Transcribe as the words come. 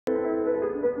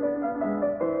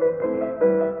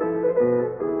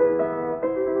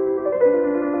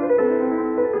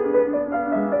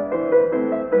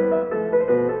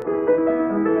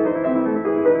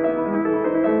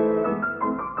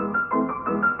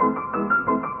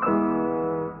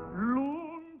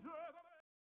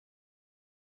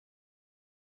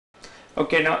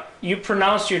Okay, now you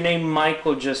pronounced your name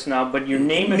Michael just now, but your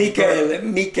name is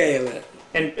Michele.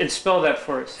 and spell that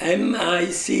for us.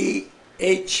 Michele.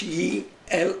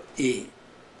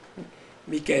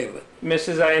 Michele.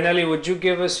 Mrs. Iannelli, would you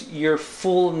give us your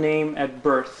full name at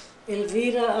birth?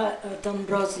 Elvira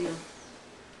D'Ambrosio.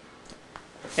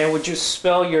 And would you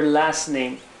spell your last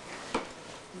name?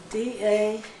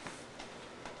 D-A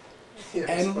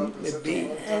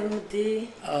M-D-R-S-I-O.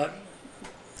 M-D-R-O-S-I-O.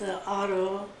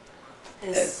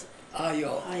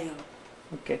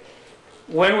 Okay.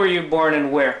 When were you born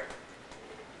and where?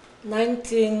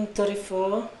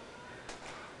 1934,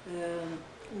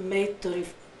 May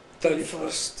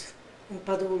 31st, in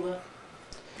Padula,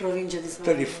 provincia di Svalbard.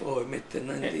 34,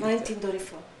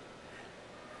 1934.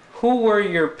 Who were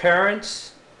your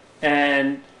parents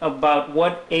and about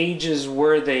what ages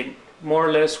were they? More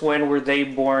or less, when were they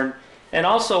born? And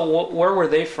also, where were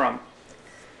they from?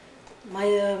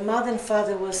 My mother and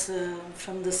father was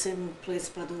from the same place,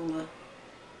 Padula,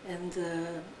 and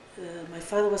my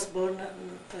father was born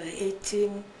in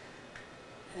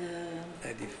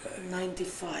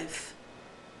 1895,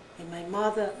 and my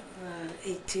mother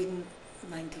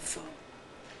 1894.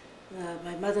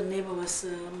 My mother's name was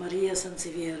Maria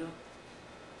Sanseviero.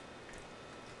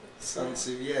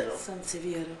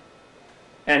 Sanseviero.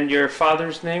 And your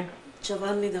father's name?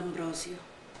 Giovanni D'Ambrosio.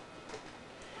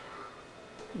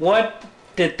 What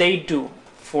did they do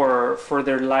for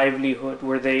their livelihood?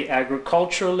 Were they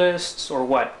agriculturalists or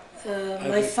what?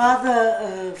 My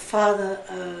father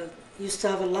used to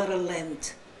have a lot of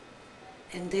land,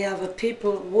 and they have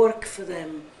people work for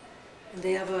them, and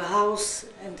they have a house,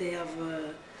 and they have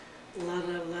a lot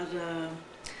of.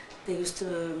 They used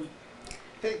to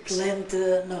plant.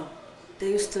 No,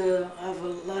 they used to have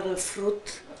a lot of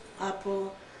fruit,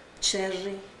 apple,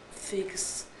 cherry,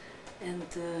 figs, and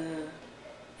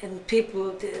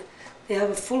people. They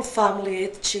have a full family,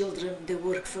 8 children. They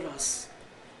work for us.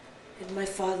 And my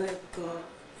father go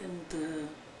and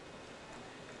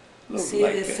see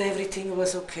if everything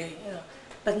was okay. You know.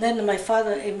 But then my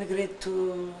father immigrated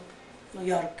to New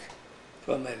York.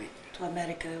 To America. To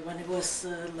America when he was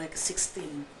like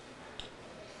 16.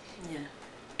 Yeah.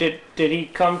 Did he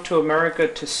come to America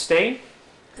to stay?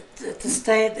 To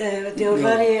stay, they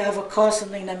already have a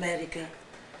cousin in America,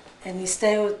 and he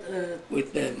stayed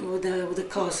with them. With the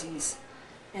cousins,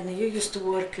 and he used to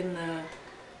work in.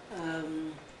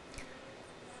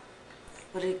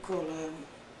 What do you call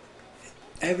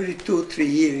every 2-3 years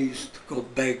he used to go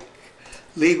back,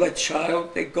 leave a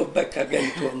child, and go back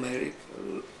again to America.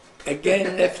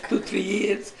 Again, after 2-3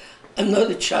 years,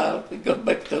 another child, and go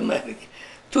back to America.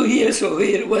 2 years over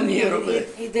here, 1 year over there.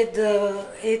 He did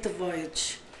 8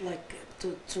 voyage, like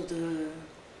to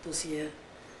those years.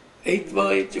 8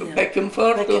 voyages, yeah. Back and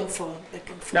forth? Back and forth, back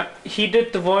and forth. Now, he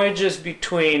did the voyages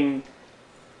between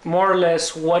more or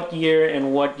less what year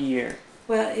and what year?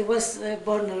 Well, he was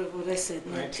born, what I said,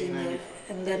 19,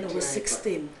 and then it was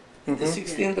 16. Mm-hmm.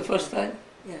 16 yeah. The first time?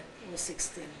 Yeah, it was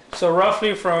 16. So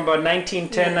roughly from about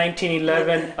 1910, yeah.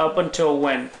 1911, yeah. Up until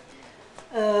when?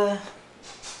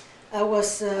 I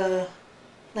was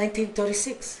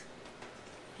 1936.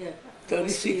 Yeah.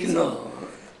 36? No.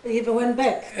 He went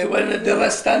back. The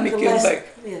last time he came back?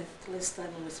 Yeah, the last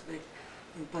time I was back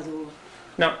in Padua.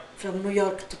 Now, from New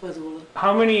York to Padua.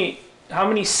 How many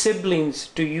siblings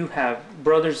do you have,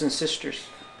 brothers and sisters?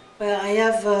 Well, I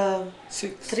have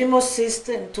 3 more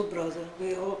sisters and 2 brothers.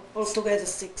 We all together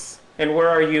 6. And where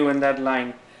are you in that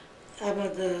line? I'm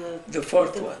the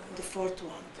fourth one. The fourth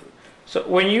one. So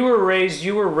when you were raised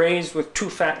with two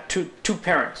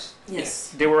parents.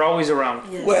 Yes. They were always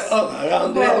around. Yes. Well,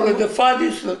 around. The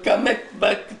fathers will come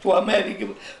back to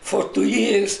America for 2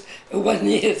 years, 1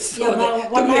 year, so yeah,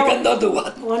 to make another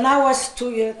one. When I was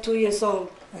 2 years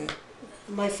old,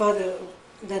 my father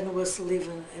then was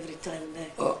living every time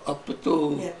there. Up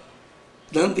to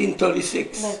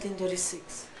 1936.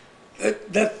 1936.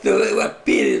 That a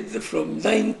period from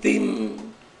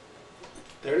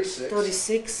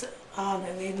 1936 on,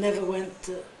 and he never went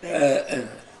back.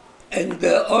 And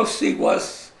also he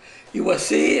was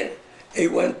here. He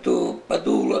went to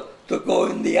Padula to go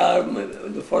in the army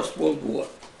in the First World War.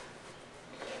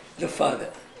 The father.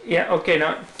 Yeah. Okay.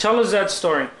 Now tell us that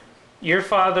story. Your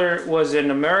father was in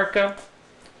America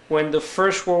when the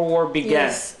First World War began.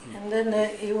 Yes, and then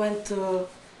he went to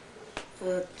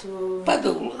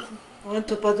Padula. Went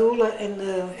to Padula and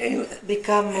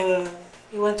become.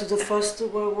 He went to the First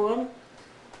World War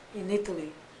in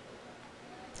Italy.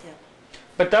 Yeah.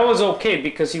 But that was okay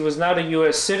because he was not a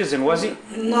U.S. citizen, was he?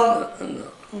 No.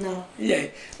 Yeah,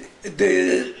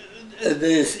 the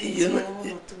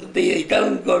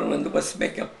Italian government was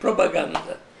making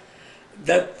propaganda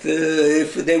that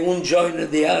if they won't join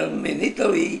the army in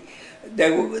Italy,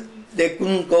 they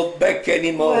couldn't go back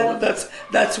anymore. Well,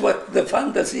 that's what the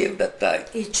fantasy of that time.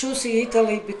 he chose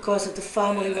Italy because the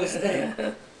family was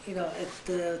there, you know,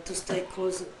 to stay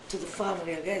close to the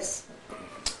family, I guess.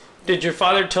 Did your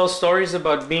father tell stories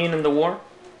about being in the war?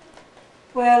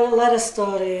 Well, a lot of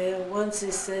story. Once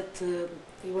he said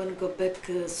he want to go back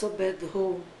so bad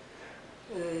home.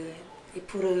 He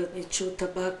chewed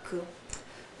tobacco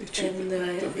and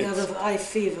he had eye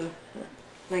fever.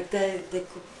 Like that, they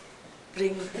could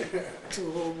bring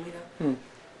to home, you know.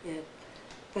 Yeah.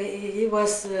 But he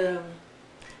was,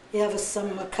 he had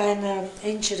some kind of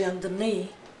injury on the knee.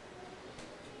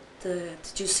 Did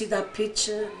you see that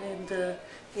picture? And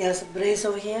he has a brace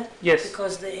over here? Yes.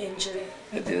 Because the injury.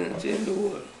 I didn't see in the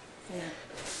war. Yeah.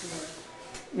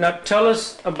 Now tell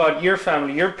us about your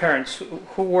family, your parents.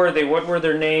 Who were they? What were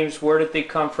their names? Where did they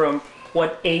come from?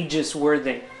 What ages were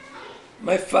they?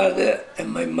 My father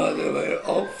and my mother were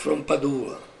all from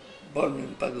Padua, born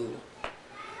in Padua.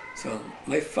 So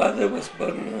my father was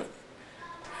born in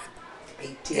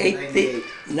 1898.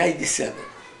 1897.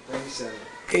 97.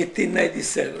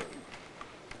 1897.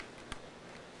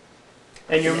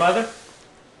 And your mother?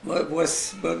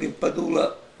 Was born in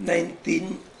Padua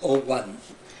 1901.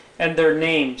 And their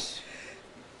names?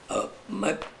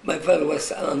 My father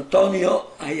was Antonio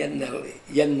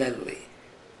Iannelli.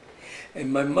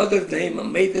 And my mother's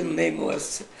name, maiden name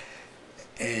was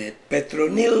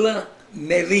Petronilla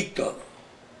Melito.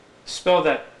 Spell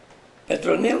that.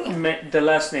 Petronilla The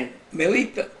last name.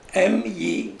 Melito,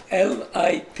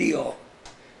 Melito.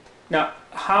 Now,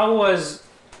 how was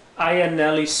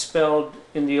Iannelli spelled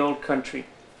in the old country?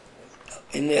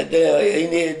 In the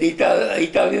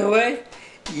Italian way,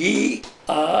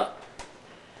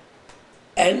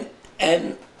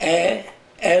 Iannelle.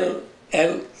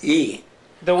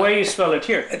 The way you spell it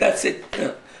here. That's it.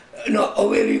 No,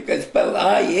 over you can spell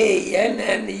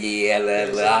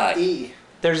Iannelli. E.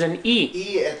 There's an E.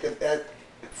 E at the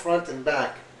front and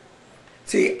back.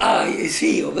 See, I is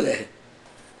E over there.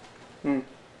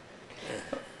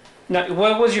 Now,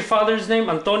 what was your father's name?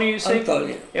 Antonio, you say?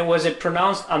 Antonio. And was it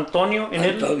pronounced Antonio in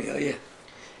Italy? Antonio, yeah.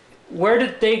 Where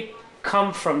did they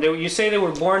come from? You say they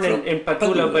were born in Padula,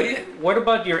 Padula, but yeah. what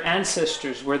about your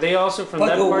ancestors? Were they also from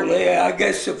that part? Padula, yeah, I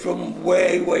guess from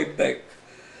way, way back.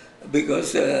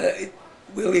 Because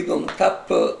we live on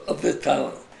top of the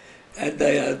town. At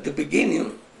the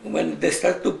beginning, when they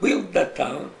started to build that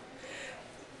town,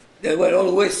 they were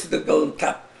always to go on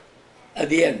top at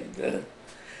the end.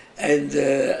 And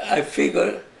I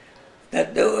figure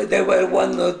that they were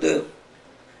one of the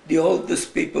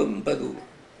oldest people in Padua,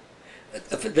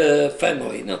 the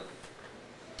family, no?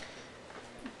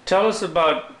 Tell us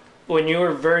about when you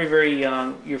were very, very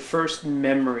young, your first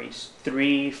memories,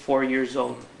 3, 4 years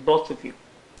old, both of you.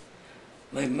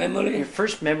 My memory? Your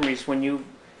first memories when you...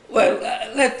 Well,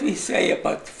 let me say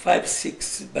about 5,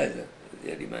 6, better,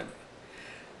 I remember.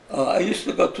 I used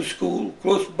to go to school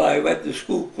close by, went to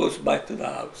school close by to the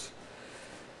house.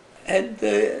 And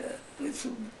let's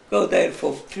go there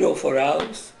for 3 or 4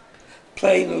 hours,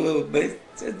 playing a little bit,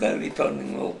 and then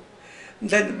returning home. And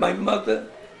then my mother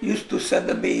used to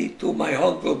send me to my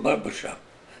uncle barbershop.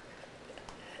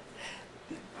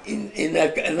 In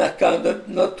account of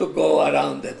not to go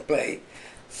around and play.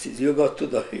 Since you go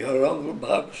to your uncle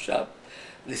barbershop,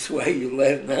 this way you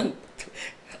learn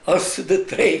also the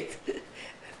trade,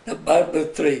 the barber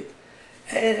trade.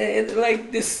 And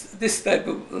like this type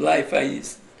of life I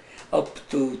used up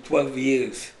to 12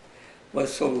 years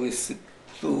was always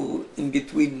in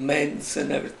between men's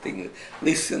and everything,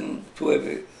 listen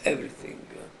to everything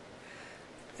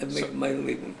and make my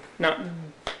living. Now,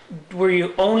 were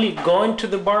you only going to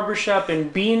the barbershop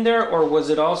and being there, or was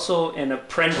it also an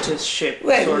apprenticeship?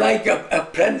 Well, sort of? like an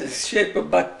apprenticeship,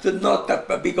 but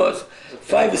not because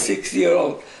 5 or 6 year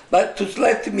old, but to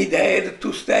let me there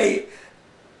to stay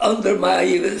under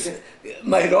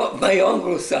my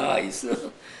uncle's eyes.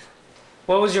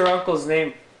 What was your uncle's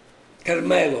name?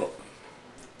 Carmelo.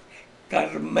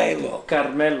 Carmelo.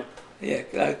 Yeah,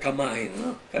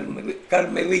 Carmelino.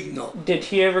 Carmelino. Did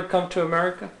he ever come to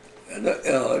America?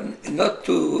 Not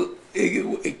to,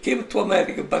 he came to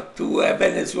America, but to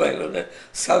Venezuela,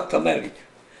 South America,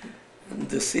 in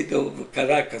the city of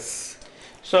Caracas.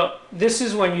 So this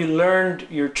is when you learned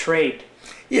your trade.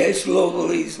 Yeah,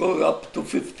 slowly up to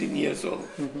 15 years old.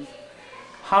 Mm-hmm.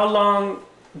 How long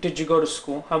did you go to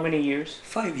school? How many years?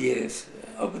 5 years.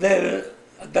 Up there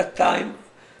at that time,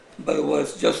 but it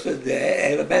was just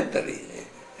the elementary.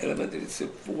 Elementary is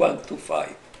 1 to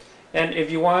 5. And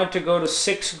if you wanted to go to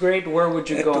 6th grade, where would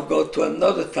you Had go? to go to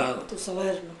another town. To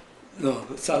Salerno. No,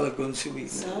 Sala Consilina.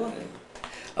 Sala?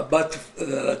 about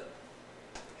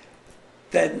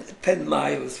 10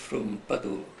 miles from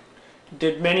Padua.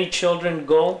 Did many children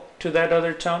go to that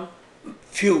other town?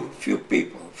 Few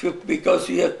people, because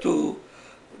you had to,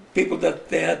 people that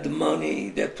they had the money,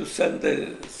 they had to send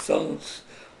the sons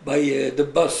by the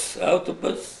bus,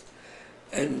 autobus,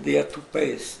 and they had to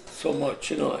pay so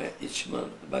much, each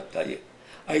month. But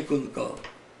I couldn't go.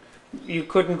 You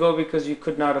couldn't go because you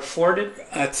could not afford it?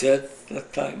 That's it,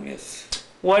 that time, yes.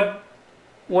 What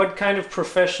kind of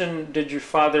profession did your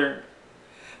father?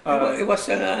 It was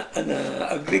an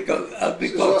This was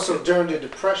agriculture. also during the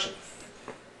Depression.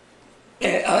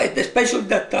 Especially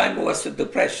that time was the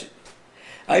depression.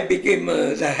 I became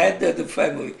the head of the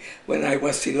family when I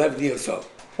was 11 years old.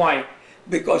 Why?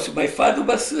 Because my father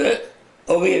was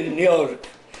over here in New York.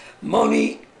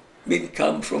 Money didn't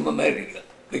come from America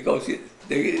because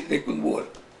they couldn't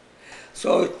work.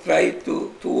 So I tried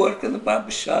to work in the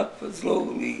barber shop,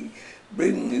 slowly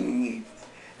bringing.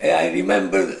 I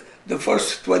remember the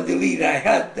first 20 lire I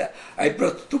had, I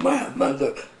brought to my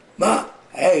mother. Ma,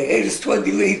 hey, here's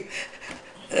 20 lire.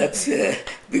 That's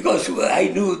because I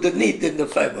knew the need in the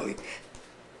family.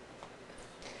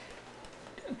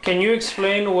 Can you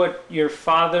explain what your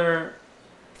father's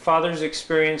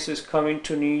experiences coming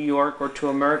to New York or to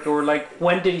America were like?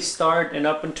 When did he start, and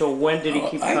up until when did he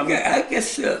keep coming? I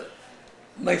guess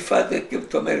my father came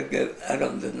to America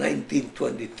around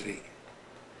 1923,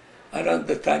 around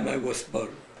the time I was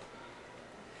born.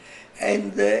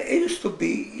 And he used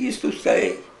to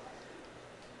stay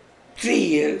 3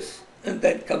 years and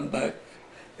then come back,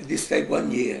 and this time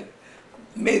 1 year,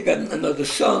 make another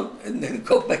son, and then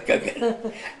go back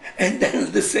again. And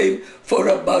then the same for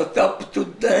about up to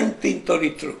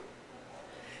 1932.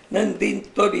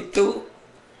 1932,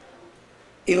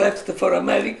 he left for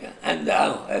America, and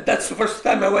that's the first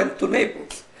time I went to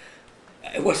Naples.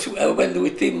 I went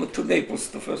with him to Naples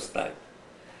the first time.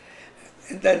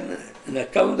 And then an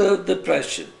account of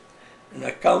depression, an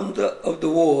account of the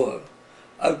war.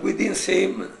 We didn't see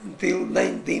him until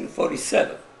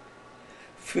 1947,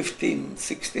 15,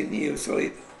 16 years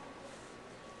later.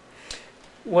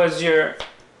 Was your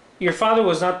father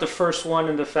was not the first one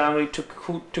in the family to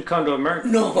come to America?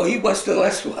 No, he was the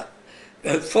last one.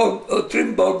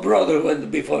 Trimble brother went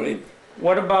before him.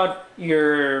 What about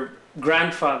your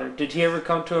grandfather? Did he ever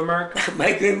come to America?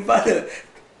 My grandfather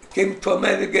came to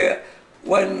America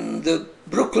when the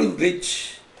Brooklyn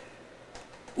Bridge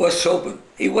was open.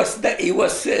 He was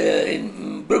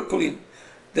in Brooklyn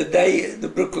the day the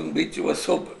Brooklyn Bridge was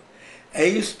open. I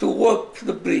used to walk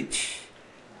the bridge,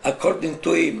 according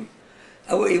to him.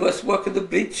 He was walking the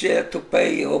bridge to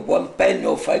pay 1 penny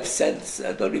or 5 cents,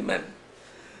 I don't remember,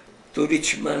 to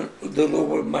reach the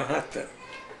lower Manhattan.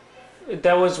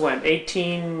 That was when?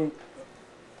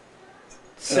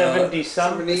 1870 something?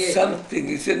 78. Something.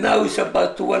 He said now it's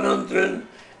about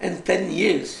 110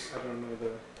 years. I don't know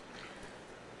the.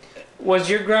 Was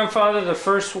your grandfather the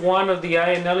first one of the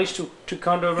Iannellis to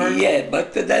come to America? Yeah,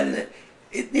 but then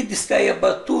it did stay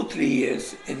about 2-3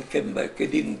 years and came back. He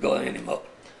didn't go anymore.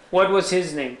 What was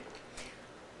his name?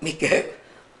 Michele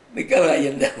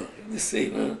Iannelli, the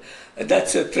same.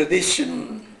 That's a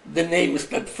tradition. The name is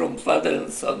got from father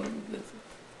and son.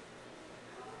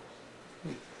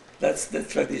 That's the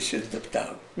tradition of the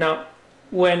town. Now,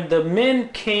 when the men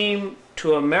came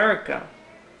to America,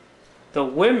 the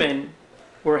women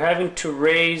were having to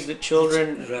raise the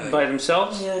children Right. by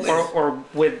themselves? Yes. Or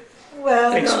with...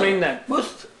 Well, Explain that.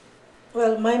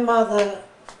 well, my mother,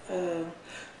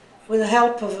 with the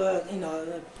help of a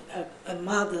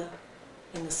mother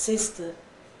and a sister,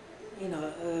 So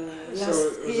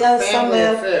it was a family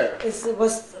affair. It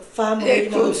was family, Yeah,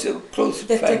 close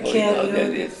they take family. care of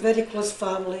That you, is. very close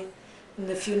family, and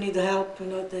if you need help, they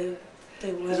will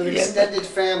It was help an you. extended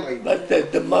family. But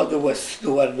the mother was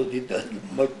the one who did that.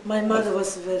 My mother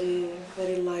was very,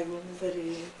 very lively,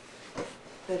 very,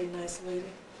 very nice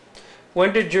lady.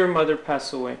 When did your mother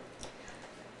pass away?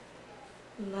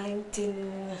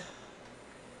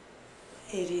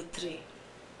 1983,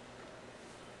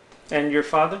 And your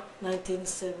father?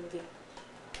 1970.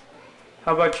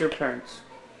 How about your parents?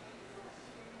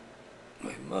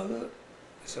 My mother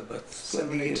is about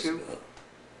 20 years 72? ago.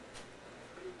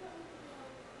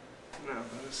 No,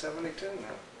 it was 72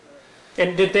 now.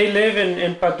 And did they live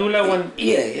in Padula when...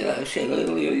 Yeah,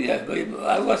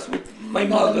 I was with my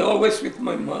mother, always with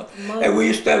my mother. And we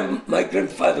used to have my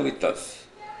grandfather with us.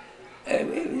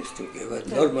 And we used to live a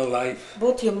normal life.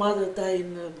 Both your mother died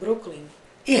in Brooklyn.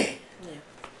 Yeah. Yeah.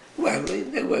 Well, we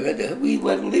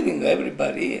were living,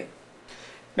 everybody here.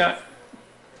 Now,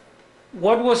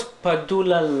 what was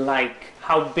Padula like?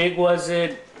 How big was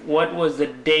it? What was the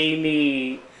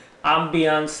daily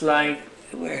ambiance like?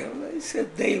 Well, it's a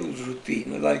daily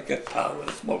routine, like a town,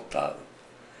 a small town.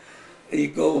 You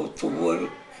go to work,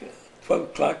 12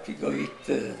 o'clock, you go eat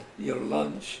your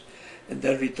lunch, and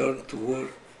then return to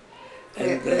work.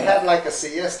 And They had like a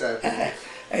siesta.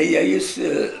 I used,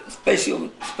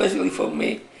 especially for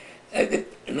me,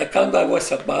 in account I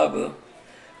was a barber,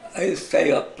 I used to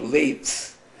stay up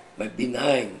late, maybe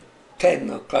 9, 10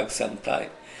 o'clock sometime.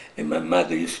 And my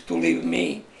mother used to leave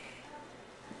me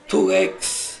 2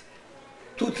 eggs,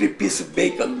 2, 3 pieces of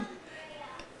bacon,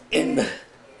 and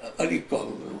what do you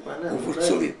call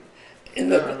it? In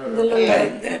the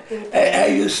pan. I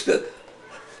used to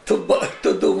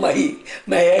do my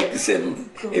eggs and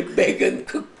bacon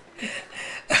cook.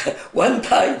 One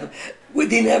time, we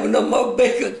didn't have no more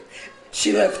bacon.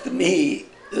 She left me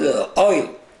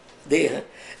oil there.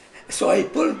 So I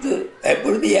put the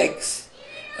eggs,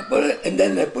 and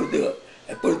then I put the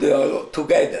oil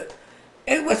together.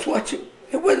 And was watching.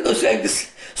 And when those eggs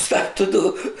start to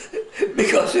do,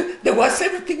 because there was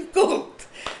everything cold,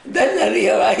 then I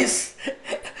realized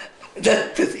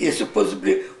that you're supposed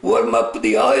to warm up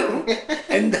the oil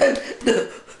and then the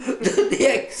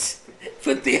eggs,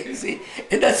 put the eggs in.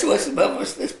 And that was my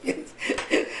first experience.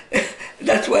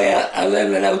 That's why I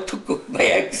learned how to cook my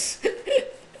eggs.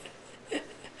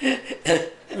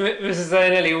 Mrs.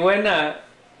 Iannelli,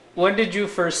 when did you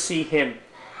first see him?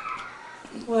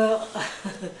 Well,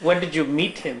 When did you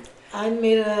meet him? I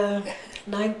made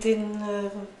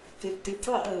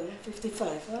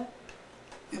 1955, huh?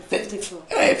 54.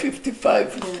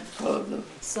 55. Yeah. Oh, no.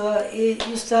 So he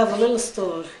used to have a little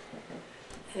store,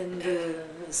 and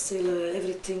still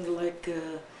everything like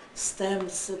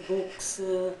stamps, books,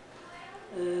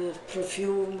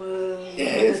 perfume,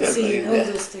 magazine, all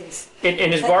those things.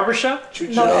 In his barber shop?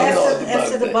 No,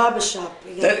 after the barber shop.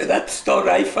 That store,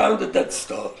 I founded that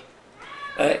store.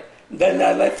 Then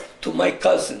I left to my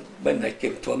cousin when I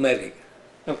came to America.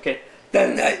 Okay.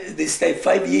 Then they stayed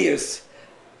 5 years,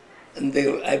 and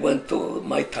I went to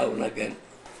my town again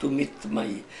to meet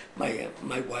my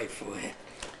wife.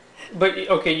 But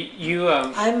okay, you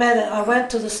I went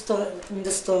to the store. In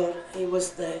the store, he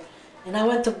was there, and I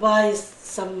went to buy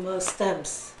some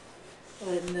stamps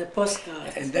and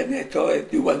postcards. And then I told her,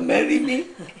 "Do you want to marry me?"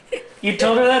 you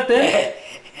told her that then?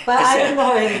 But I don't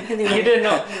know him anyway. You didn't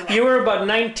know. You were about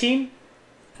 19.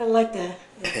 I like that.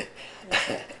 Yeah.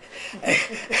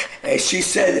 And she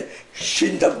said,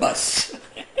 "Shindabas."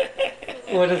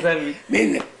 What does that mean?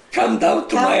 Mean, come down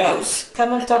to my house.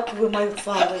 Come and talk with my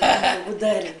father, with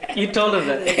daddy. You told her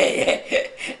that.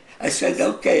 I said,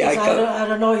 "Okay, I come." I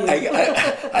don't know you.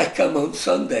 I come on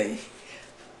Sunday,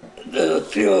 the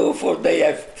 3 or 4 days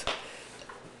after.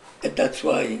 And that's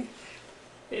why.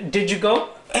 Did you go?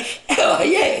 Oh,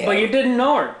 yeah. But you didn't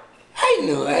know her. I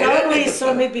know. I always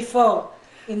saw me before.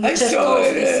 In the I chest saw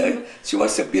office. her. She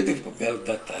was a beautiful girl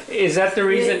that time. Is that the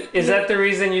reason? Is that the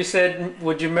reason you said,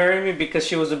 "Would you marry me?" Because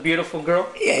she was a beautiful girl.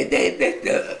 Yeah,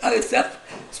 I was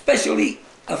especially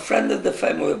a friend of the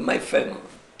family, of my family.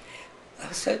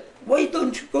 I said, "Why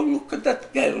don't you go look at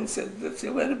that girl?" I said, "That's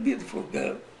a very beautiful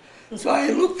girl." So I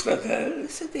looked at her. I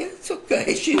said, "Yeah, it's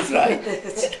okay. She's right."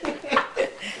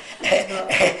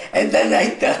 And then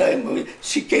I tell him,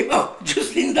 she came out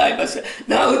just in time. I said,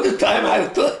 "Now the time I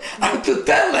have to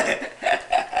tell her."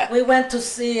 We went to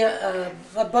see a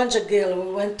bunch of girls.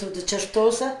 We went to the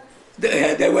Certosa.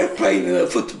 They were playing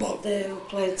football They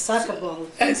played soccer ball.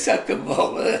 and soccer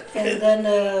ball. And then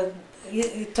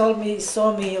he told me, he saw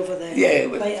me over there. Yeah,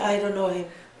 But I don't know him.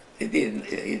 He didn't.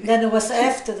 Then it was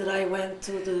after that I went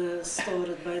to the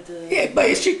store by the... Yeah,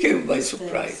 but she came by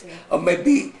surprise. Yeah. Or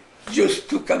maybe just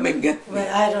to come and get me.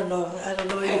 Well, I don't know. I don't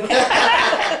know you.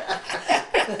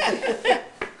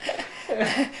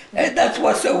 And that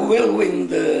was a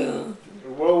whirlwind.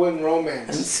 Whirlwind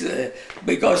romance.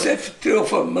 Because after 3 or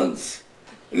 4 months,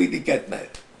 we did get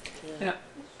married. Yeah.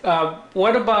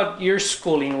 What about your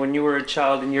schooling when you were a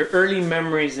child and your early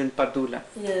memories in Padula?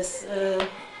 Yes.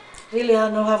 Really, I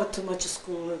don't have too much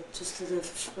school, just to the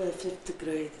 5th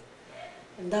grade.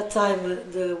 And that time,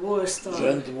 the war started.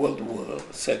 During the World War II.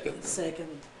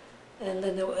 Second. And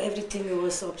then everything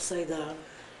was upside down.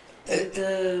 And,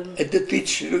 And the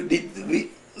teacher did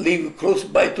live close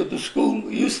by to the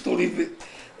school. Used to live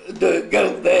the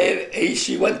girl there, and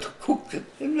she went to cook.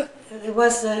 it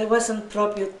wasn't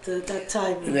proper at that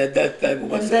time. And at that time,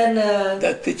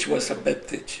 that teacher was a bad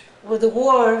teacher. With the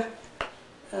war,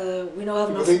 we don't have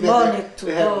enough money to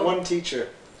They had go. one teacher.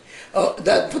 Oh,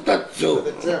 that's so. For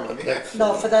the town, yeah.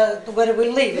 No, for where we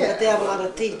live, but they have a lot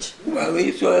of teach. Well,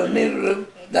 it's near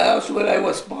the house where I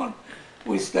was born.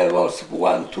 There was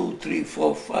 1, 2, 3,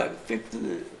 4, 5, 5.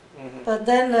 But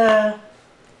then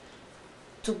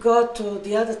to go to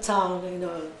the other town, you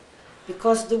know,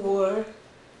 because the war,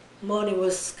 money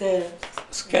was scarce.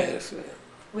 Scarce.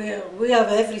 We have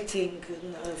everything,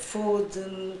 food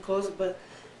and clothes, but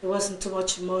there wasn't too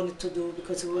much money to do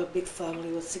because we were a big family.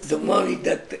 It was 6 The money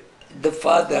that the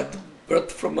father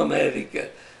brought from America,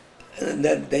 and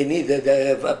then they needed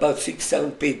about 6,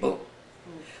 7 people,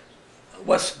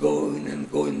 was going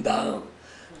and going down.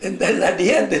 And then at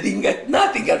the end they didn't get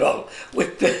nothing at all.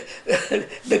 With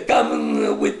the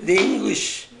common, with the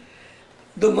English,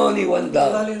 the money went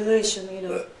down. Valuation, you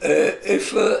know.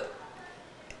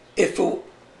 If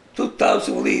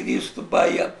 2,000 lire used to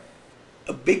buy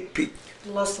a big pig,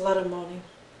 Lost a lot of money.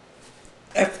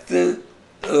 after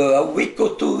a week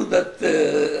or two that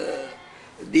the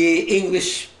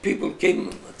English people came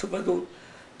to Badul,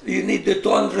 you needed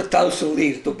 200,000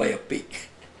 lire to buy a pig.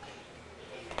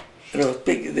 You know,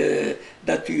 pig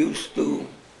that you used to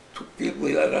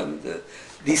kill around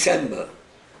December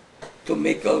to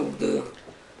make all the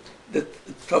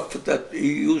stuff that you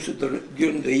use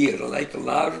during the year, like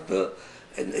lard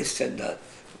and this and that.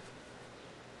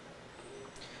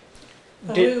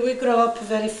 We grew up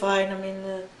very fine. I mean,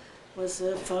 was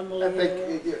a family. I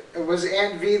think, was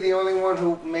Aunt V the only one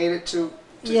who made it to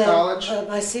yeah, college?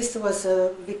 My sister was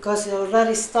because she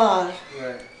already started,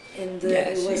 Right. and Yeah,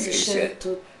 it was a shame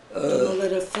to not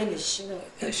let her finish. You know,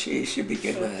 She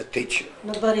became a teacher.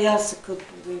 nobody else could.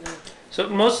 You know. So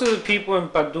most of the people in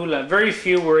Padula, very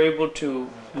few were able to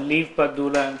leave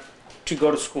Padula to go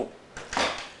to school.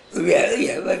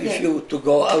 Yeah, very Yeah. few to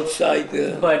go outside.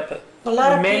 But A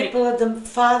lot of many- people,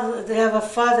 they have a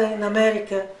father in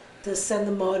America to send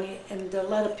the money, and a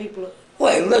lot of people.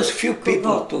 Well, there's few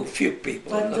people go. to few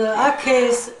people. But not our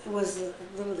case was a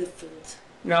little different.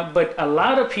 now, but a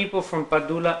lot of people from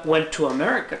Padula went to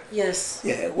America. Yes.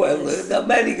 Yeah, well, Yes. the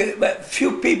American,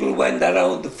 few people went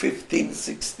around 15,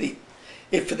 16.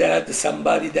 If they had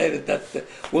somebody there that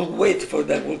will wait for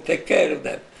them, will take care of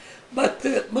them. But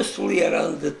mostly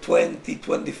around the 20,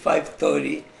 25,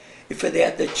 30, if they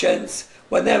had the chance,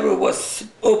 whenever was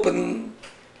opening,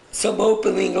 some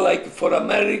opening like for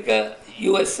America,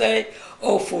 USA,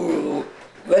 or for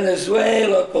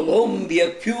Venezuela,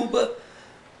 Colombia, Cuba,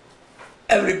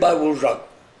 everybody will run.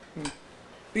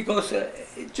 Because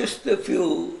just if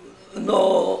you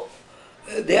know,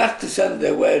 the artisan,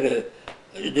 they were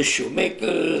the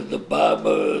shoemaker, the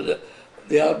barber,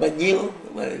 the albañil,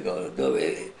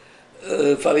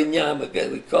 the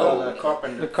falegname, we call The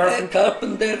carpenter. The carpenter.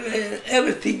 carpenter,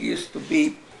 everything used to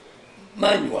be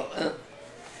manual.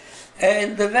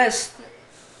 And the rest,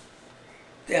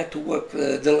 they had to work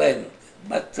the land.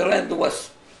 But the land was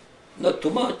not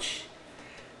too much.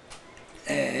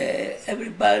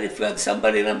 Everybody, if you had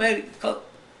somebody in America,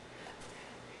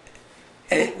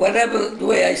 whatever, the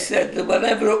way I said,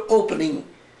 whatever opening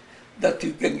that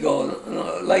you can go, you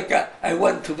know, like I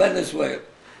went to Venezuela,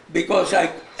 because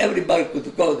everybody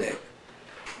could go there.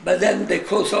 But then they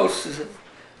close houses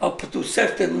up to a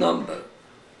certain number.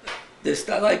 They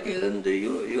start like in the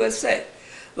USA.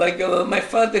 Like my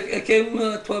father came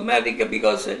to America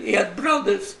because he had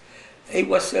brothers. He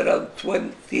was around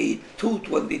 22,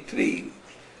 23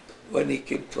 when he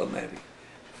came to America.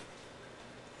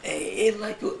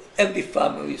 Like every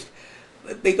family,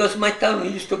 because my town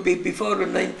used to be before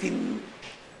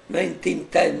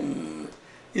 1910,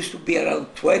 used to be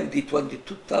around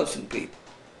 22,000 people.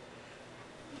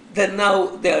 Then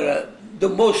now there are the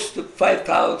most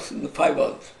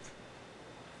 5,500.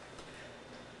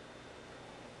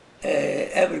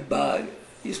 Everybody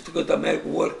used to go to America,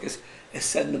 work and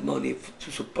send the money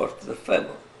to support the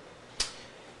family.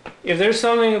 If there's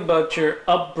something about your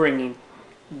upbringing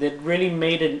that really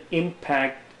made an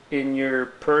impact in your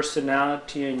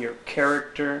personality and your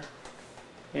character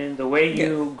and the way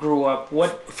you grew up,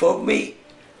 what? For me,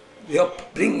 the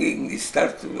upbringing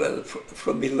started well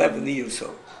from 11 years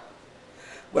old.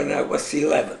 When I was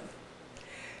 11,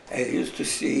 I used to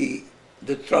see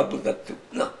the trouble that,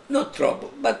 no, not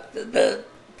trouble, but the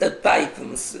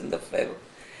titans in the family.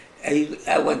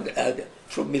 I went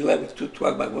from 11 to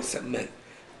 12, I was a man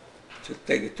to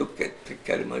take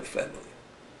care of my family.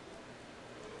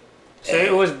 So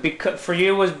it was for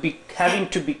you, it was having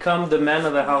to become the man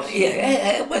of the house.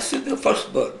 Yeah, I was the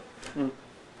firstborn.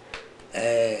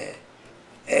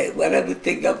 When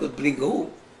everything I would bring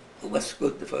home, it was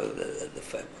good for the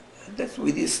family. And that's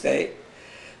where we stay.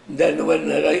 Then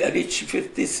when I reached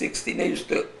 15, 16, I used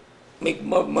to make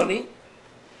more money.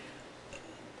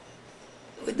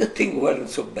 The thing wasn't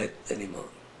so bad anymore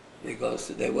because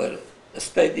they were a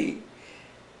steady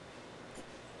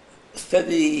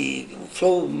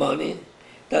flow of money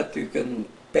that you can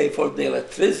pay for the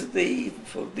electricity,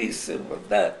 for this and for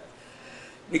that.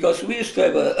 because we used to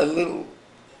have a little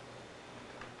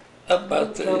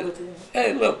about Property.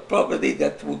 a little property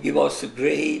that would give us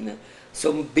grain,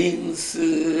 some beans,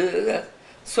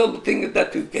 something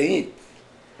that we can eat.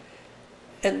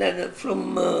 And then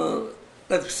from,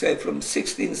 let's say, from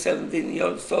 16, 17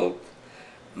 years old,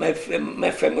 my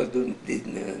family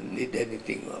didn't need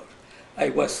anything more. I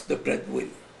was the breadwinner.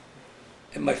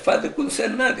 And my father couldn't say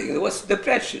nothing. It was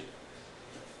depression.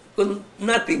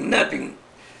 Nothing.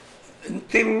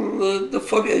 Until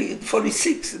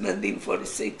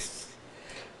 1946.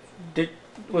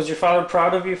 Was your father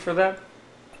proud of you for that?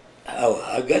 Oh,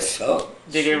 I guess so.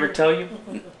 Did he ever tell you?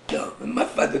 No, my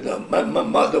father, no. My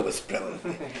mother was proud of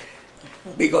me.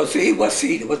 Because he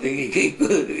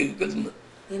couldn't.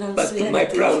 You don't But see my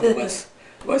anything. proud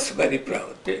was very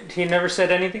proud. He never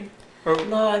said anything? Or,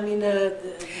 No, I mean, the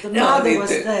No, mother was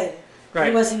the- there. Right.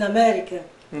 He was in America.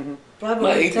 Mhm.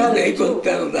 Probably I tell couldn't, I him couldn't too.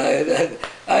 tell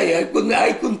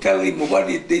I couldn't tell him what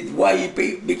he did, why he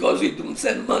paid, because he didn't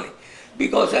send money.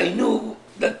 Because I knew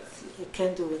that You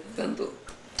can't do it. he can do.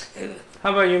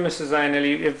 how about you, Mrs.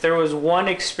 Iannelli? If there was one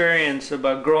experience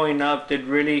about growing up that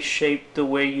really shaped the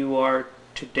way you are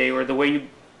today, or the way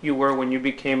you were when you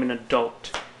became an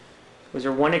adult, was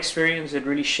there one experience that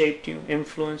really shaped you,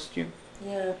 influenced you?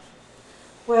 Yeah.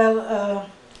 Well,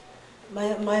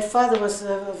 my father was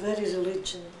very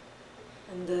religious,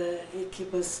 and he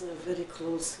kept us very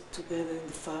close together in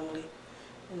the family.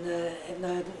 And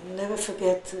I never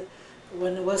forget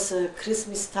when it was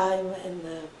Christmas time in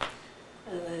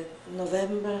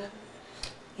November.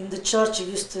 In the church, we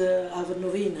used to have a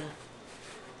novena,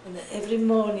 and every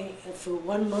morning for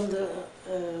 1 month.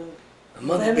 A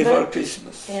month November, before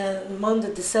Christmas. And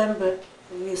Monday, December,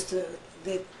 we used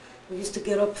to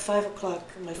get up 5 o'clock.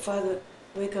 My father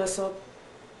wake us up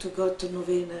to go to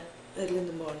novena early in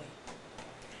the morning.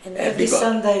 And every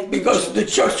Sunday. Because the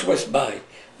church was by,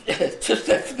 just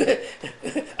after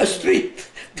a street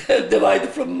divided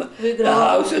from We the grew up-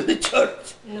 house and the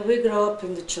church. We grew up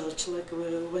in the church, like we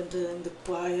went in the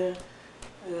choir,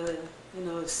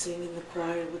 sing in the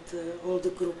choir with all the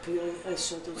group. I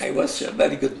saw those. I was a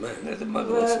very good man. The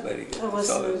mother was Well, very good. I was,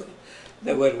 So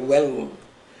they were well,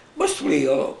 mostly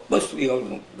all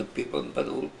the people in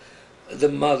Padul. The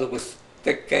mother was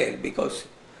take care because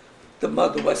the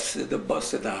mother was the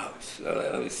boss of the house. I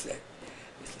always say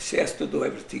she has to do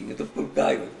everything. The poor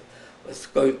guy was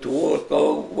going to work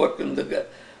or work in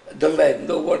the land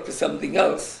or work something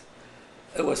else.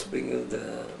 I was bringing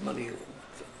the money home.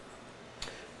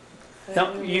 I Now,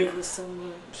 remember you- there was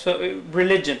some, So,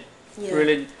 religion. yeah.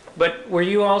 Religion. But were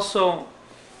you also,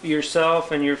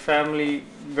 yourself and your family,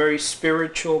 very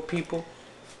spiritual people?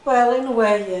 Well, in a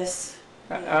way, yes.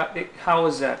 How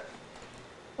was that?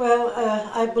 Well,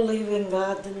 I believe in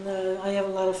God, and I have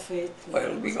a lot of faith.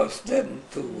 Well, because them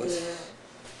too And, was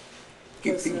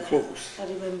because, keeping close. I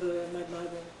remember my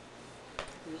mother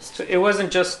used So it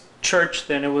wasn't just church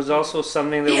then, it was also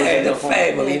something that was Yeah, in the the home.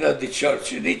 family, Yeah. not the church.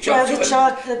 The church Well, the was,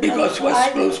 church, because it was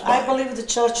close by. I believe the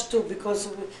church too, because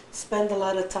we spend a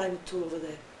lot of time too over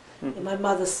there. Mhm. And my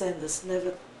mother sent us,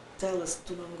 never tell us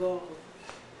to not go.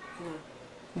 You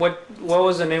know, What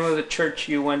was the name of the church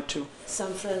you went to?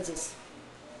 St. Francis.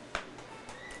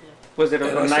 Was it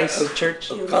It a was nice a-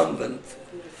 church? A convent.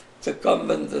 The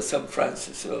convent of St.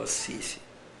 Francis of Assisi.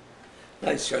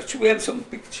 Nice church. We have some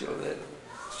picture there.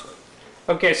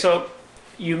 Okay, so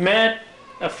you met,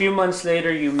 a few months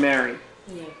later you married.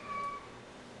 Yeah.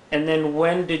 And then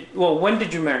when did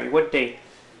you marry? What date?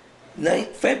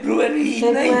 February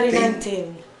February 19,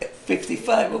 19.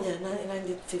 55. Yeah,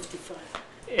 1955.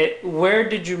 Where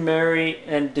did you marry,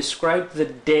 and describe the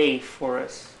day for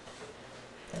us?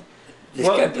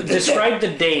 Describe the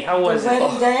day. How was The it?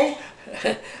 wedding day?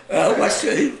 Was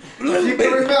a If little you can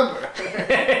bit. remember.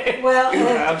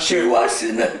 Well, I'm She sure. was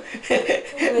in a,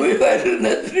 we were in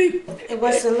a trip. it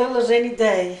was a little rainy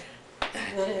day.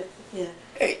 Yeah,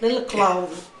 little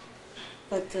cloudy.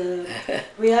 But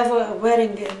we have a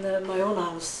wedding in my own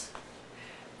house.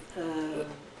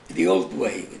 The old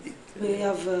way we did. We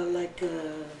have like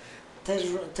a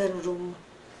 10 room,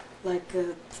 like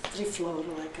 3 floor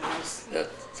like a house.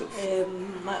 So,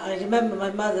 I remember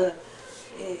my mother,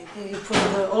 he put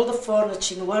all the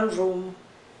furniture in one room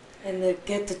and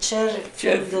get the chair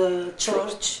Chair from the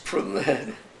church. from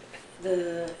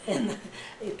And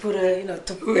he put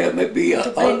to we have maybe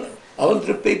To bring-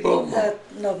 100 people more.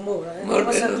 no more. More It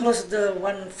was than- close to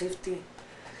 150.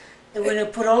 And when you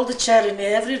put all the chair in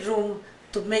every room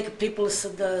to make people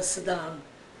sit down.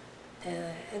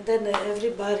 And then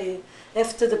everybody,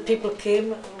 after the people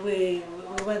came, we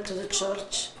went to the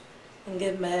church and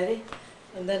get married.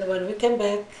 And then when we came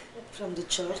back from the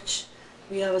church,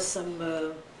 we have some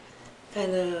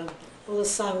kind of little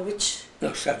sandwich.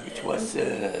 No, sandwich was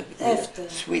After.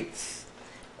 sweets.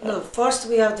 No, first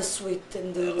we have the sweet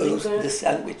and the liquor. The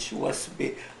sandwich was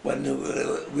when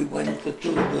we went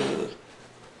to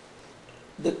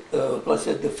was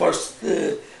it the first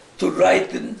to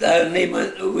write our name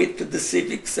with the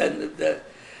civics and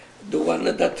the one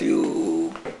that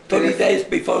you 30 days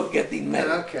before getting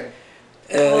married. Okay.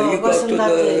 Oh, You go wasn't to that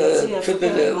the- yeah, to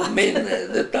forgot the about main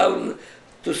the town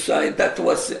to sign. That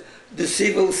was the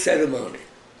civil ceremony,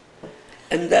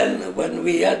 and then when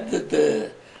we had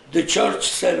the church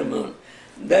ceremony,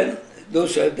 then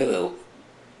those are the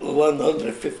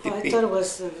 150 I people. thought it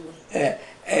was.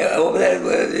 Over there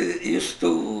used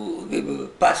to give a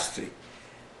pastry,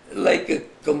 like a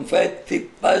confetti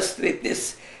pastry.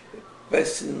 This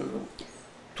person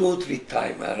 2 or 3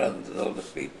 times around all the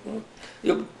people.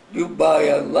 You buy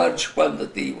a large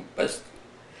quantity of pastry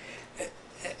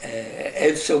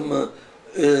and some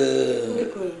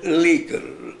liquor,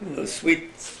 sweet.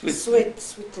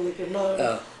 Sweet liquor,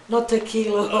 no, not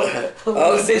tequila.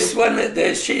 Oh, this one,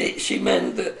 she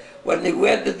meant when we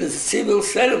had the civil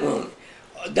ceremony,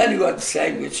 then you had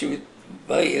sandwich with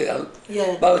by Yeah,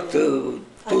 about yeah. two,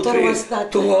 I thought it three, was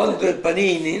that. 200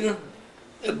 panini, you know,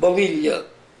 boviglia,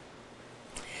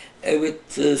 with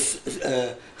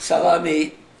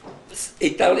salami,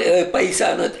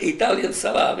 paisano Italian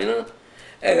salami, you know,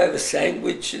 and have a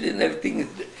sandwich and everything.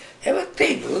 Have a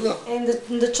table, you know. And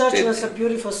the church was a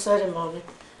beautiful ceremony.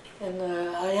 And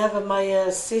I have my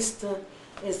sister,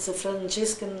 it's a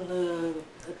Franciscan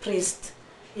priest.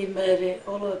 He married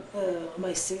all of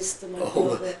my sister, my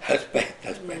brother. That's bad,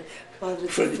 that's bad. Padre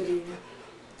Fred-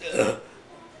 Zeffirino.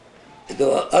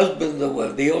 The husband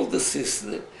of the oldest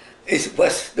sister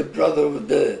was the brother of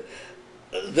the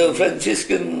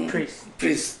Franciscan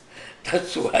priest.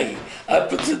 That's why I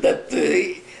put that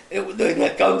the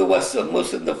account was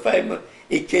almost in the family.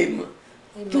 He came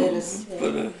He to married us,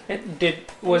 yeah.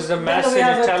 Was the mass Then we in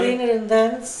have a Italian? dinner and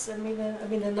dance. I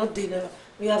mean, not dinner.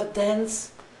 We have a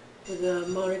dance with the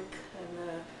monarch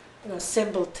and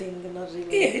simple thing, not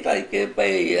really. yeah, like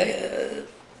by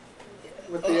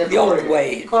With the the old accordion.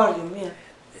 way. Accordion, yeah.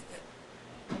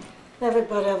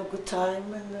 Everybody have a good time,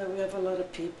 and we have a lot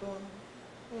of people.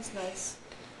 It was nice.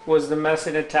 Was the mass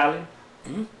in Italian?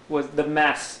 Hmm? Was the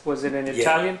mass? Was it in Yeah.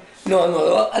 Italian?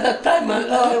 No, at that time,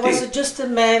 No, it was just a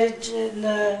marriage and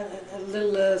a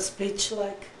little speech,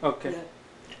 like. Okay.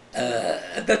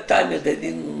 Yeah. at that time they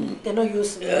didn't. They're not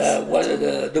used to this. Was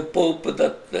the Pope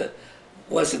that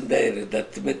wasn't there, that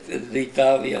met the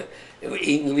Italia,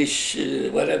 English,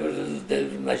 whatever the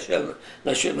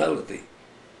nationality.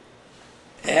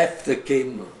 After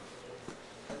came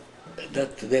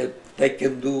that they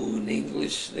can do in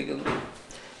English, they can do.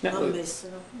 Now, Not miss,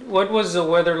 you know. what was the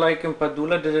weather like in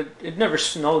Padula? It never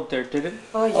snowed there, did it?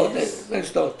 Oh, Oh, yes.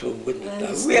 there's not to winter I time. We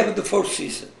understand. have the 4th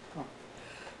season. Oh.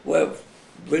 We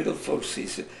have the 4th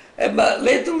season. But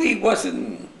lately it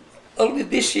wasn't, only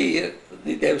this year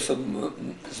did have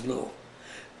some snow.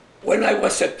 When I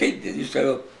was a kid, they used to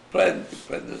have plenty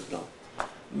of snow.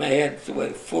 My hands were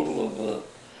full of,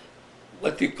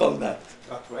 what do you call that?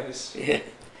 Arthritis. Yeah,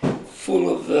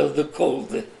 full of the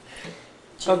cold.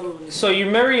 Okay, so you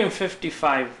marry in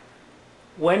 55.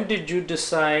 When did you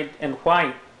decide and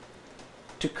why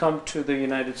to come to the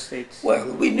United States? Well,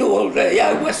 we knew already.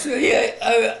 I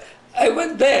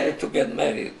went there to get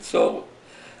married. So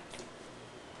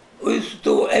we used to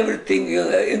do everything.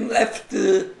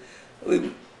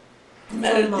 We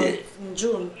married. In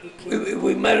June. we came.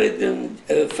 We married in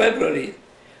February.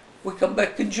 We come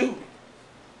back in June.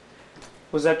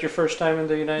 Was that your first time in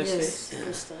the United Yes, States?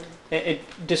 first time. It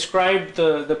described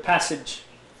the passage.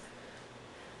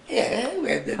 Yeah, we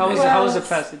had the How was the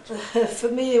passage? For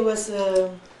me, it was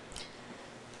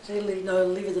really,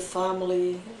 leaving the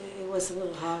family. It was a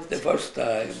little hard. the first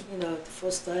time, The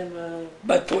first time.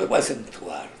 but it wasn't too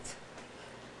hard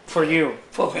For you?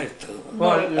 for her too.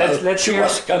 Well, let's she hear.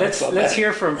 was coming Let's from let's there.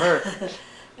 hear from her.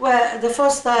 Well, the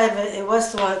first time it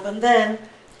was too hard, but then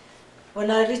when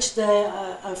I reached there,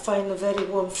 I find a very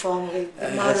warm family. The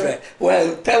That's mother, right.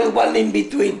 Well, tell one in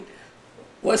between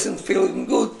wasn't feeling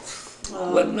good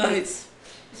one night.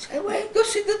 I said, well, go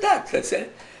see the doctor. I said.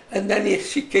 And then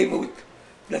she came out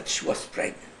that she was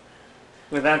pregnant.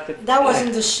 With Anthony. that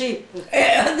wasn't the sheep.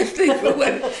 Honestly,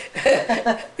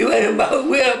 we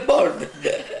were born.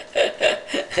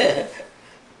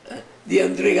 The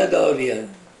Andrigadoria.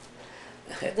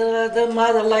 The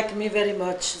mother liked me very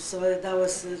much, so that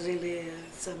was really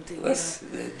something. It was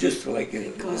just like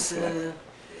Because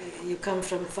you come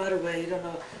from far away, you don't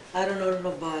know. I don't know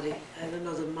nobody. I don't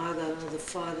know the mother, I don't know the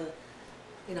father.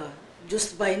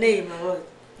 just by name, or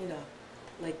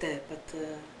like that. But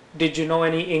Did you know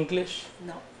any English?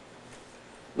 no.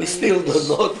 We still don't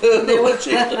know what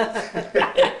she What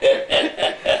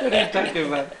are you talking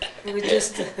about? We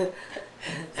just,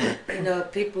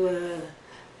 people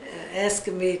ask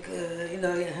me,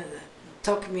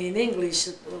 talk me in English.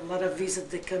 A lot of visitors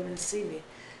they come and see me,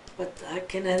 but I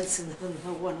can answer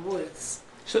no one words.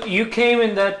 So you came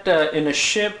in that in a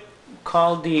ship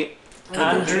called the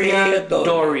Andrea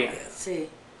Doria. See,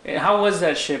 How was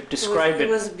that ship? Describe it it.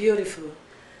 was beautiful.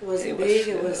 It was It big. was,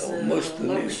 It was almost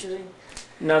luxury.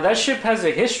 Now that ship has a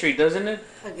history, doesn't it?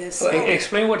 I guess.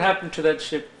 Explain what happened to that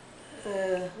ship.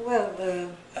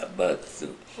 But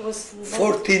It was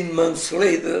 14 months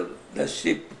later, the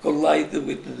ship collided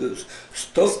with the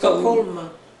Stockholm, Stockholm.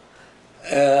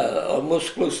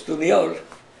 almost close to New York,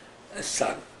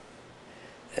 sank.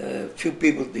 A few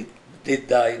people did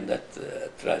die in that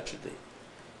tragedy.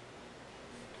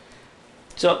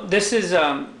 So this is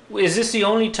this the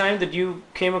only time that you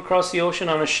came across the ocean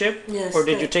on a ship? Yes. Or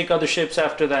did you take other ships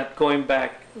after that, going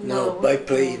back? No, by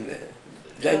plane,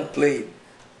 then plane.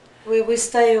 We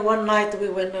stay one night. We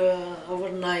went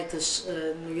overnight to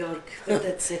New York.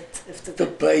 That's it. After To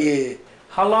that. play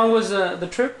How long was the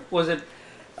trip? Was it?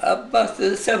 about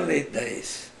 7-8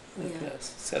 days. Yeah.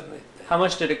 Yes, 7-8 days. How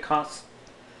much did it cost?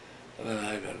 Well,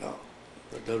 I don't know.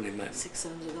 I don't remember. $600.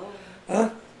 Huh?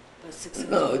 $600.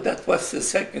 No, that was the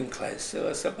second class. It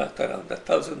was about around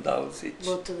 $1,000 each.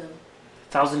 Both of them.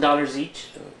 $1,000 each.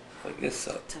 I guess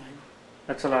so. Time.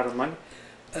 That's a lot of money.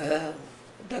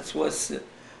 That was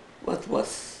what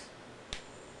was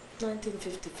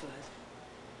 1955.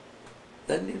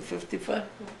 1955.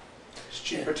 It's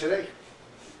cheaper today.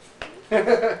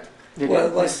 Did Well,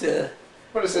 it? was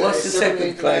What is it? was the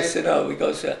second 78, class,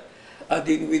 because I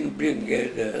didn't even bring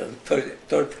the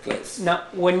third class. Now,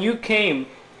 when you came,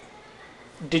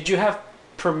 did you have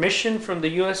permission from the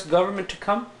U.S. government to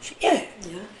come? Yeah.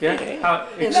 Yeah. Yeah. How,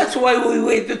 And that's why we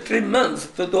waited 3 months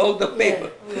to do all the paper.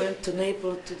 Yeah, we went to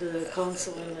Naples to the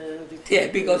consul and everything. Yeah,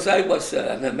 because I was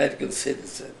an American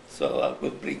citizen, so I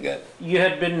could bring a. you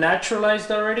had been naturalized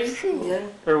already, Yeah.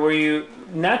 or were you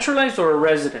naturalized or a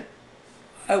resident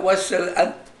I was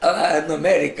an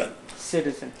American.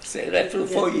 citizen? Say that for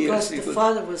Yeah, 4 years. because it the was-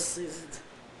 father was citizen.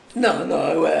 No,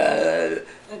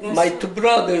 I guess my so. two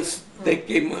brothers, they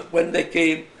came, when they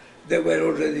came, they were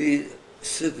already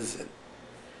citizen,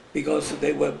 because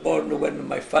they were born when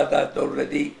my father had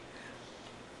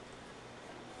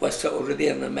was already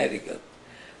an American.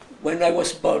 When I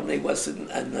was born, he was an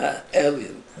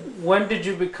alien. When did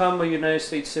you become a United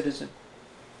States citizen?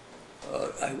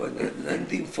 I was in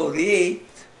 1948,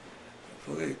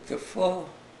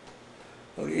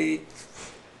 48,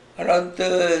 around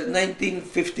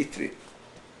 1953.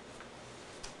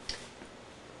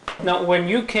 Now, when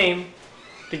you came,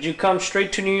 did you come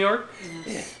straight to New York?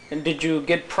 Yeah. And did you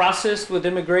get processed with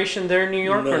immigration there in New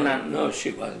York no, or not? No,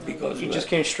 she wasn't, because You just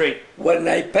came straight. when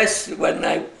I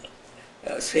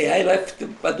I left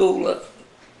Padula,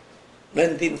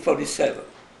 1947.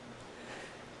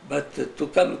 But to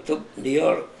come to New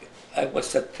York, I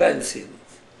was a transient,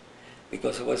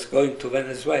 because I was going to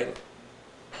Venezuela.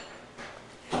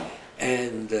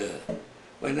 And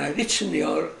when I reached New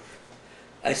York,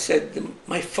 I said,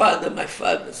 my father,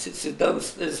 sits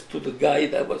downstairs to the guy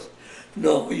that was,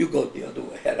 no, you go the other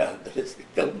way around, he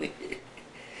told me.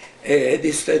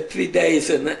 This 3 days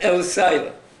in Ellis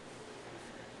Island,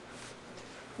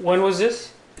 When was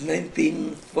this?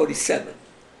 1947.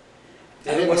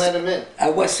 They didn't let him in.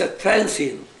 I was a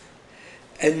transient,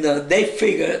 and they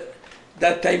figured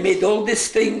that I made all this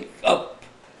thing up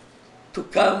to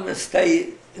come and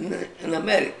stay in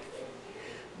America.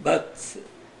 But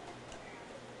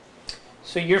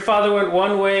So your father went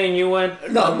one way and you went...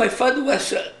 no, my father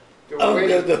was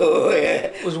under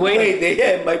Was waiting.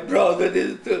 Yeah, my brother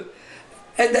did too.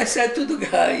 And I said to the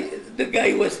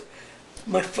guy was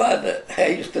my father. I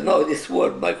used to know this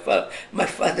word. My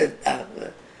father.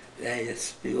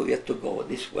 Yes, you have to go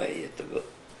this way. You have to go.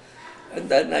 And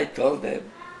then I told them,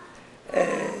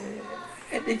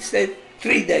 and it said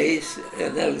 3 days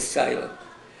in Ellis Island,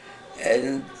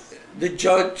 and the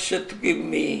judge had to give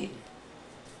me.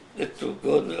 To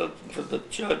go for the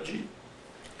judge.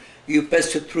 You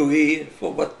pass it through here for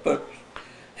what purpose?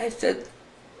 I said,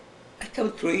 I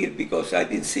come through here because I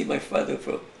didn't see my father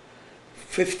for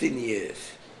 15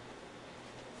 years.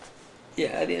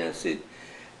 Yeah, I didn't see.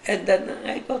 And then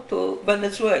I go to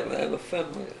Venezuela. I have a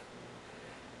family.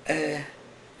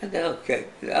 And then, okay,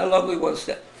 how long it was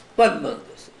that? 1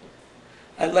 month.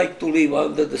 I like to live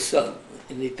under the sun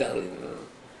in Italy.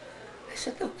 I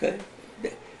said, okay.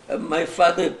 My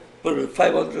father put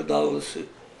 $500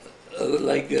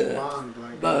 like Bond,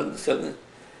 like. bond, something.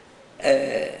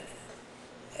 And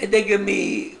they gave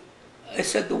me, I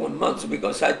said 1 month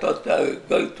because I thought I was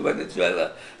going to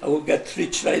Venezuela, I would get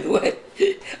rich right away.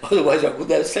 Otherwise, I would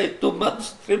have stayed 2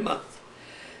 months, 3 months.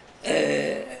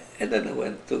 And then I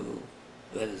went to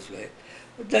Venezuela.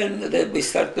 Then we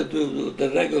started to do the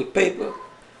regular paper.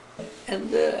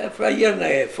 And after a year and a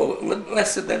half, or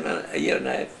less than a year and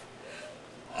a half,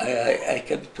 I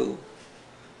came to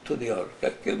New York. I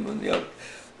came to New York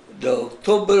the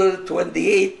October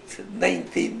 28,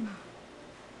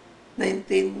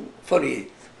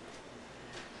 1948.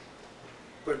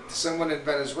 But someone in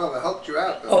Venezuela helped you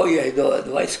out, though. Oh yeah, the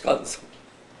vice consul.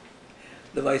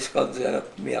 The vice consul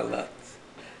helped me a lot.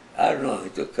 I don't know,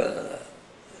 it took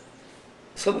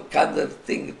some kind of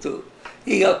thing to,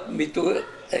 he helped me to,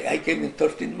 I came in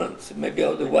 13 months, maybe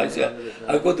otherwise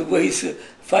I would have wasted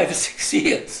 5 or 6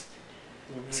 years.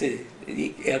 See,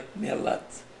 he helped me a lot.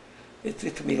 He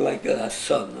treated me like a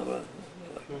son.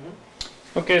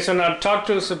 Okay, so now talk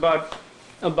to us about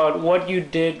what you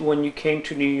did when you came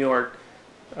to New York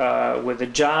with a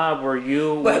job, or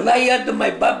you. Well, I had my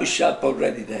barber shop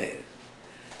already there.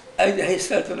 I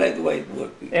started right away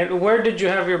working. And where did you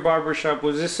have your barber shop?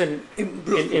 Was this in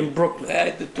Brooklyn. in Brooklyn? I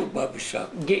had the 2 barber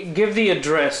shops. Give the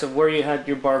address of where you had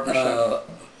your barber shop.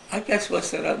 I guess it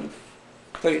was around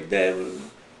 3rd Avenue,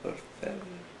 4th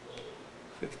Avenue,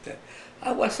 5th Avenue.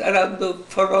 I was around the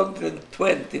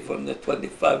 420 from the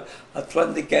 25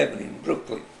 Atlantic Avenue in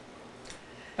Brooklyn.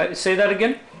 Say that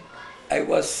again. I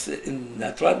was in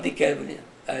Atlantic Avenue.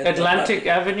 Atlantic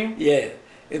Avenue Yeah,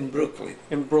 in Brooklyn.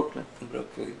 in Brooklyn. In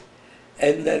Brooklyn.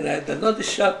 And then I had another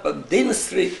shop on Dean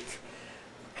Street,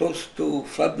 close to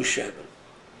Flatbush Avenue.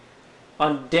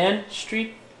 On Den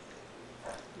Street.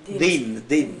 Dean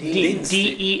Street.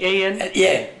 D-E-A-N.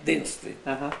 Yeah, Dean Street.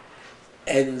 Uh-huh.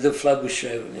 And the Flatbush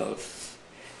Avenue also.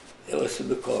 It was in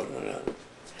the corner.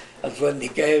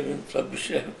 Atlantic Avenue,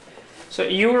 Flatbush Avenue. So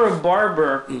you were a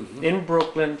barber in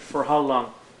Brooklyn for how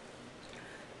long?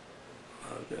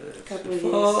 Couple of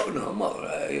Oh, no more.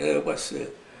 I was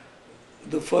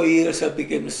the 4 years I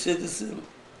became a citizen,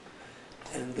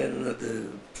 and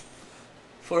then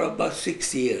for about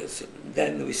 6 years. And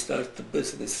then we started the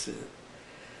business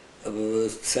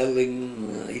of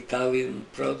selling Italian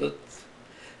products,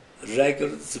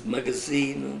 records,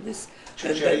 magazine, and this.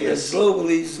 And then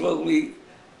slowly,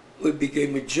 we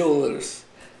became jewelers,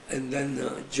 and then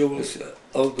jewelers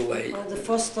all the way. Well, the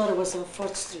first store was on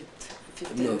 4th Street.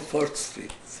 No, 4th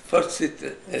Street. 4th Street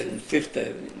and 5th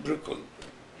Avenue, Brooklyn.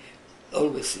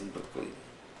 Always in Brooklyn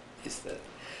is that.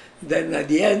 Then at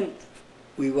the end,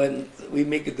 we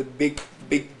made the big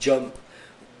jump.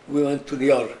 We went to New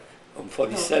York on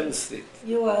 47th Street.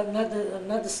 You are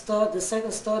another store, the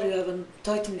second store you have in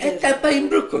Toyton And that in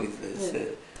Brooklyn.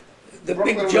 The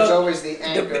Brooklyn big was jump. always the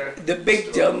anchor. The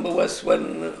big jump was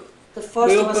when. The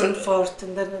first we was on opened- 4th,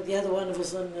 and then the other one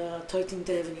was on Toyton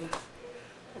Avenue.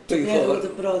 Together with the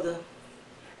brother.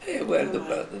 Where the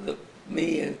brother,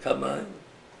 me and Kamal.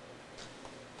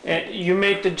 And you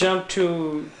made the jump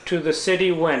to the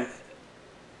city when?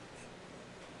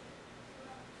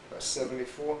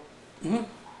 74? Hmm?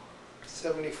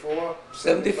 74?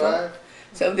 75?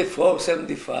 74,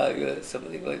 75,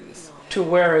 something like this. To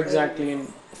where exactly? In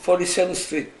 47th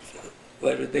Street,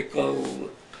 where they call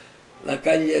La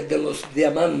Calle de los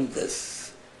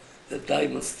Diamantes, the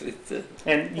Diamond Street.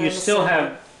 and you still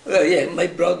have. Yeah, my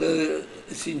brother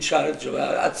is in charge of it.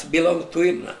 It belongs to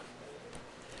him now.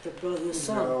 The brother's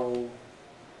son. No.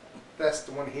 That's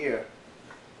the one here.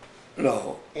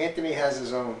 No. Anthony has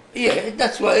his own. Yeah,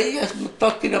 that's why I'm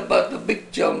talking about the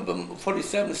big jump on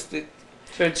 47th Street.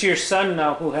 So it's your son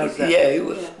now who has that. Yeah, he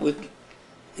was Yeah.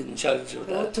 in charge of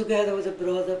All that. together with the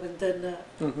brother, and then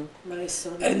Mhm. my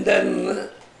son. And then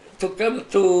to come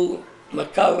to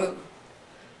McAllen,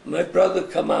 my brother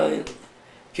Kamal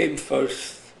came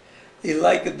first. He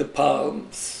liked the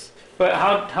palms. But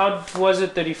how was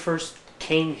it that he first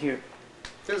came here?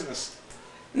 Business.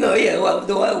 No, yeah, Came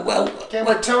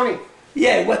what, with Tony.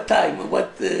 yeah, what time?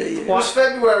 What, It was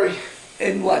February.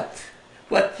 and what?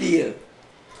 What year?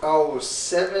 Oh,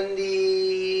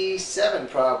 77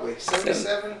 probably.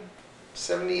 77?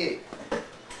 78.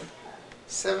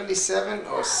 77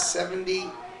 or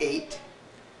 78.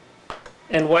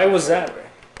 And why was that?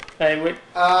 I would.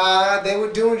 They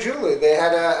were doing jewelry. They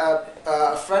had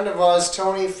a friend of ours,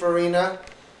 Tony Farina,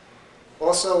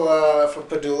 also from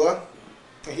Padula.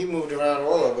 He moved around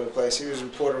all over the place. He was in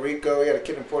Puerto Rico. He had a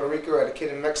kid in Puerto Rico, had a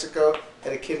kid in Mexico,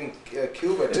 had a kid in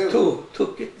Cuba too.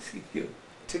 Two kids in Cuba.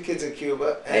 2 kids in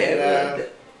Cuba. Yeah,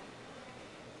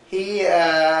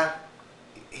 And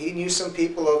he knew some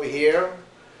people over here.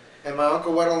 And my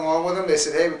uncle went along with him. They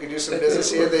said, hey, we could do some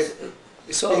business here. They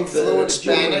speak fluent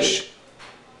Spanish.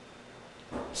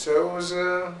 So it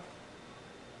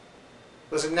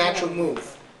was a natural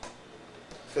move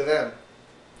for them.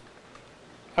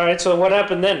 All right, so what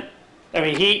happened then? I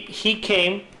mean, he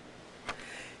came,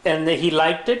 and he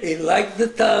liked it? He liked the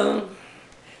town,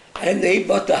 and he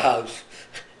bought a house.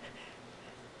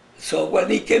 So when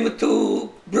he came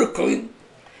to Brooklyn,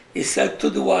 he said to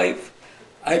the wife,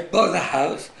 I bought a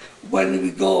house. When we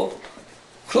go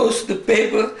close the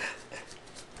paper,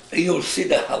 you'll see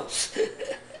the house.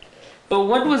 But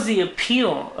what was the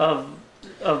appeal of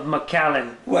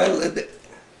McAllen? Well,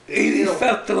 he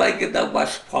felt like that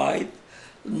was quiet.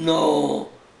 No.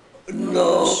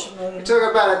 You're talking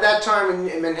about at that time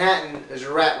in Manhattan, there's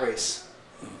a rat race.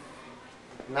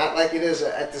 Not like it is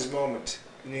at this moment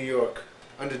in New York,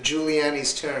 under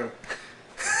Giuliani's term.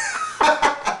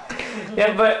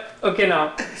 Yeah, but, okay,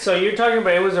 now, so you're talking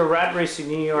about it was a rat race in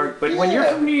New York, but when you're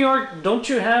from New York, don't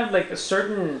you have like a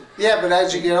certain... Yeah, but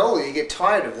as you get older, you get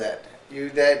tired of that.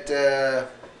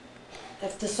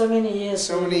 After so many years.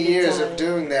 Of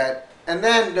doing that. And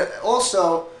then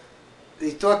also,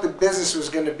 he thought the business was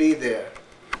going to be there.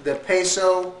 The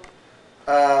peso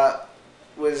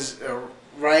was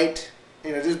right,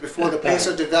 this is before the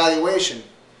peso devaluation.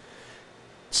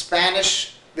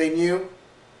 Spanish, they knew.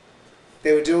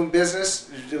 They were doing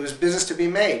business. There was business to be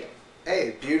made.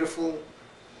 Hey, beautiful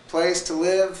place to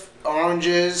live,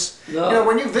 oranges. No,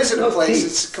 when you visit a place, peace.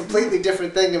 it's a completely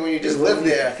different thing than when you just live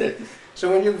there.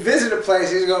 So when you visit a place,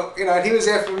 he's going, he was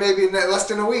there for maybe less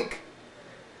than a week.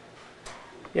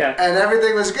 Yeah. And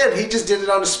everything was good. He just did it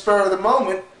on the spur of the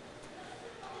moment.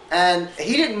 And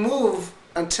he didn't move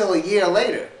until a year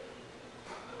later.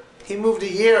 He moved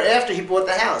a year after he bought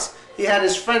the house. He had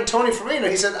his friend Tony Farina.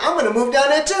 He said, I'm going to move down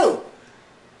there too.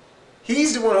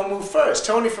 He's the one who moved first.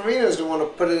 Tony Farina is the one who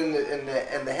put it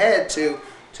in the head to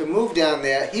move down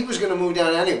there. He was going to move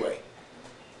down anyway.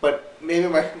 But maybe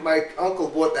my uncle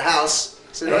bought the house.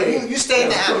 Said, oh, you stay in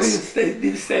the house.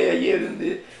 He stay a year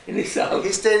in his house.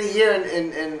 He stayed a year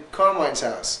in Carmine's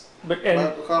house.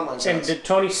 Michael Carmine's house. Did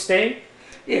Tony stay?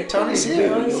 Yeah, Tony's here.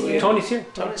 Tony's here.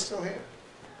 Tony's still here.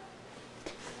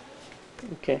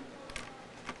 Okay.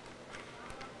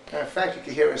 In fact, you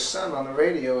could hear his son on the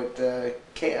radio at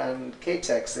on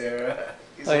KTEX there.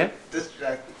 He's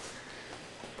distracted.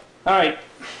 All right.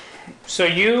 So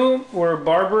you were a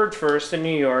barber at first in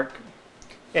New York,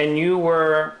 and you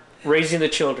were raising the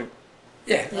children.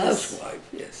 Yeah, housewife,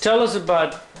 yes. Tell us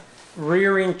about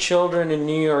rearing children in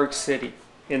New York City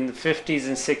in the 50s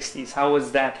and 60s. How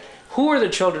was that? Who were the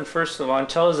children, first of all, and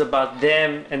tell us about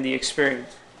them and the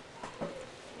experience.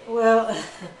 Well,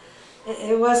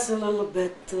 it was a little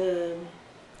bit,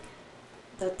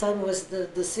 that time was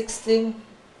the 16,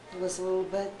 it was a little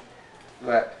bit.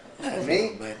 What?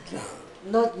 Me?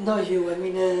 Not you, I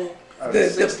mean...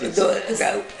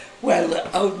 Well,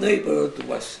 our neighborhood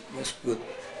was good,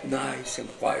 nice and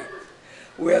quiet.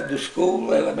 We had the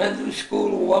school, elementary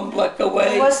school, 1 block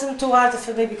away. It wasn't too hard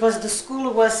for me because the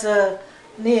school was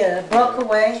near, a block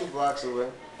away. 2 blocks away.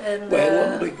 And,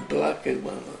 Well, 1 big block and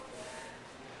 1...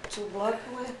 2 block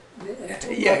away? Yeah,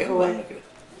 2 yeah, block away.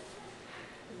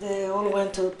 They all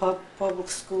went to public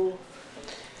school.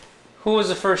 Who was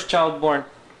the first child born?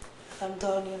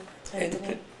 Antonio,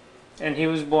 Anthony, And he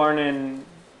was born in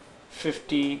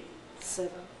 57?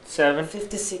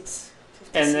 56.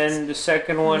 And then the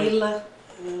second one? Mila,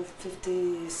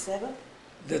 57.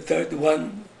 The third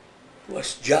one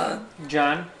was John.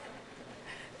 John.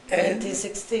 And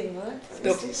 1916, right?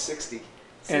 60.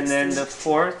 And then the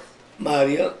fourth?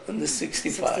 Mario on the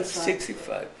 65.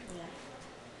 65.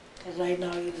 Yeah. And right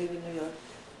now you live in New York,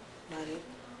 Mario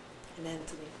and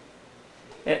Anthony.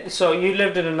 So you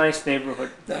lived in a nice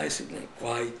neighborhood. Nice and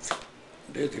quiet,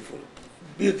 beautiful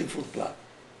block.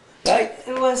 Right?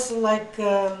 It was like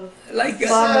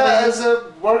As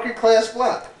a working class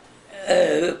block.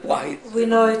 Quiet. we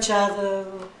know each other,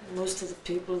 most of the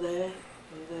people there,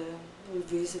 and we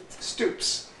visit.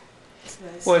 Stoops. It's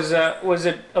nice. Was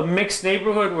it a mixed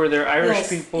neighborhood? Were there Irish Yes.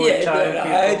 people, Yeah, Italian there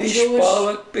people? are Irish, Jewish.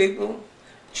 Pollock people,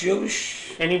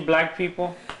 Jewish. Any black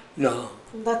people? No,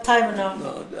 That time,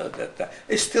 no.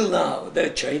 it's still now.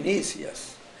 They're Chinese,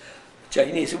 yes.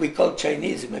 Chinese, we call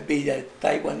Chinese, maybe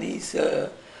Taiwanese,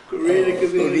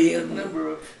 Korean. Number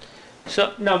of.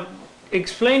 So now,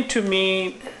 explain to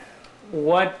me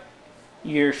what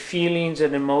your feelings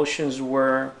and emotions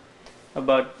were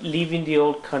about leaving the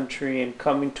old country and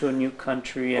coming to a new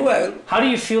country. And Well, how do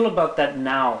you feel about that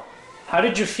now? How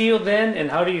did you feel then,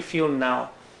 and how do you feel now?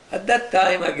 at that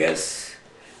time, I guess,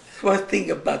 one thing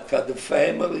about the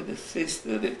family, the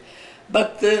sister,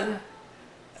 but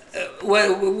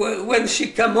when she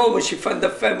come over, she found the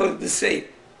family the same.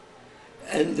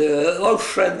 And all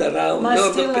friends around.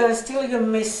 But still you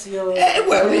miss your...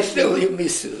 Well, still you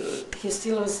miss. He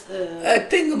still was... I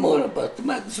think more about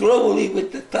it. Slowly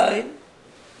with the time.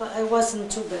 But I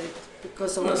wasn't too bad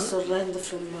because I was surrendered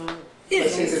from...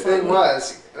 Yes, See, the thing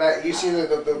was, you see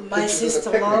the my pictures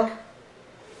of the sister-in-law.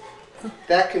 picnic.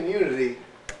 That community,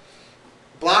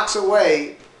 blocks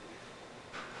away,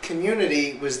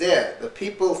 community was there. The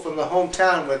people from the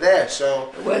hometown were there,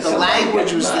 so the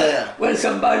language was there. When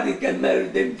somebody get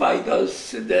married, they invite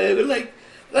us. They were like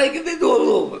they do all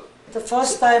over. The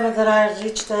first time that I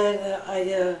reached there,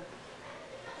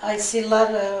 I see a lot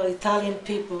of Italian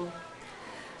people.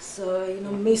 So,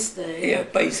 miss the... Yeah,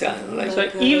 paisano. Like,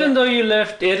 So even though you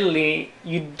left Italy,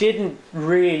 you didn't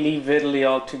really leave Italy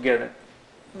altogether.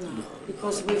 No,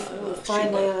 because we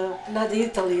find not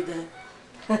Italy there.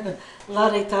 A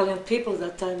lot of Italian people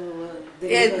that time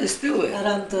they still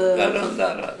around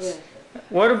us. yeah.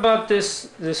 What about this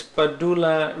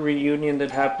Padula reunion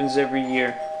that happens every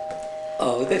year?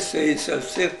 Oh, this is a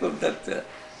circle that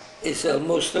is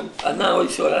almost, now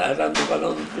it's around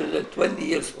 120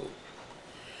 years old.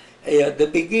 At the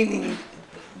beginning,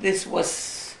 this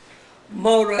was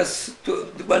more as,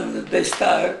 when they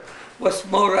start, was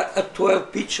more to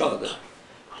help each other.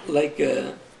 Like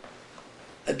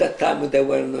at that time there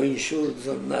were no insurance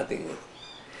or nothing.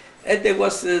 And there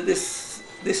was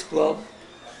this club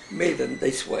made in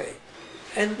this way.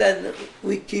 And then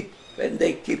we keep, and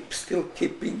they keep still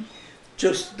keeping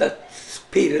just that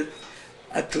spirit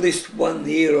at least 1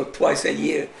 year or twice a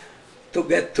year to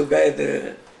get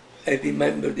together and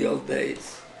remember the old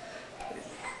days.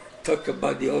 Talk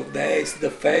about the old days, the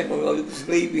family who's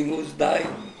living, who's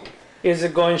dying. Is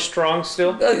it going strong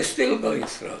still? It's still going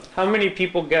strong. How many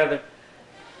people gather?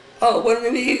 Oh,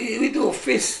 when we do a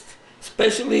feast,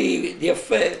 especially the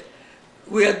affair,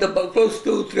 we had about close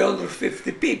to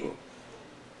 350 people.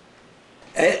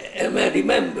 And I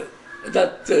remember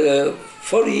that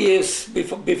 4 years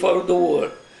before the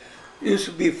war, used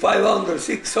to be 500,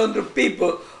 600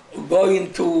 people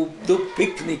going to do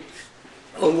picnic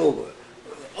all over,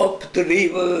 up the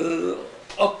river,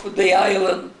 up the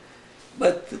island,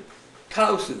 but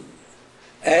thousands.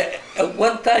 At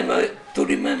one time, to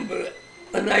remember,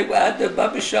 when I had a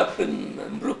barber shop in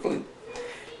Brooklyn,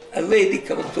 a lady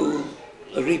came to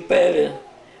repair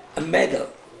a medal.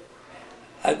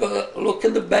 I go look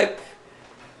in the back,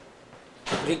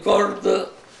 record the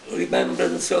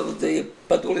remembrance of the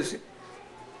Padulis.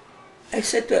 I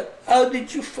said to her, how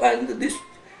did you find this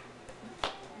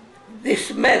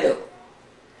medal?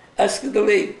 Asked the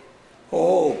lady.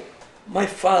 Oh, my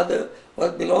father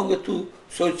was belonged to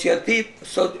Società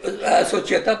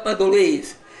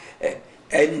Padolese.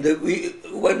 And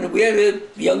when we were a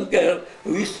young girl,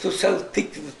 we used to sell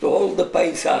tickets to all the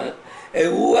paisans. And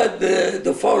who had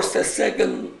the first and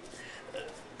second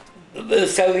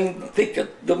selling ticket,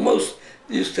 the most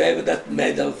used to have that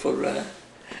medal for.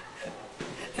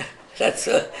 That's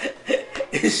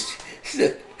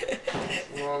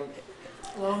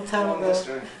Long time Long ago.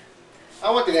 history.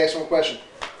 I wanted to ask one question.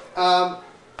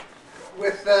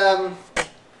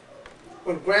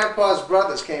 When Grandpa's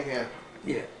brothers came here,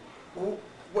 yeah. who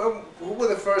were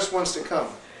the first ones to come?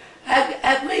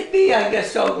 Maybe I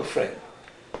guess our friend.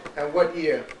 And what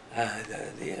year? I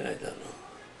don't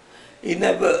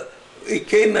know. He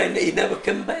came and he never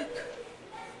came back.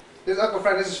 This Uncle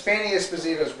Frank, this is Fanny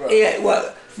Esposito's brother. Yeah,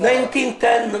 well,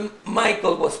 1910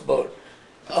 Michael was born.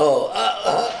 Oh,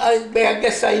 I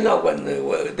guess I know when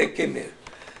they came here.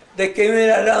 They came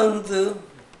here around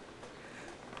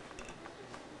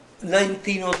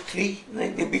 1903,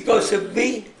 because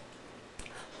B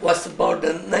was born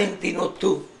in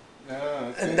 1902. Oh,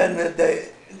 okay. And then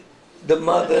the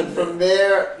mother... And from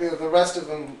there, the rest of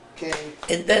them came...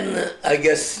 And then, I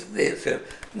guess,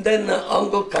 then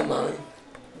Uncle come on.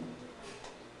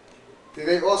 Did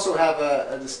they also have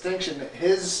a distinction?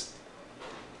 His...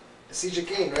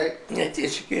 Sijakin, right? Yeah,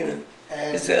 Chicken.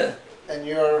 And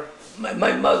your...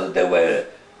 My mother, there were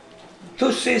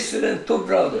 2 sisters and 2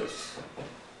 brothers.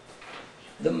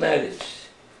 The marriage.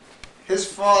 His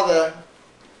father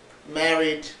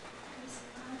married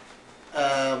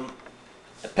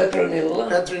Petronilla.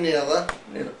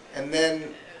 You know. And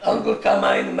then Uncle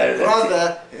Carmine married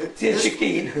brother,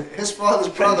 Chicken. his father's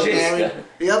brother Francesca. married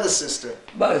the other sister.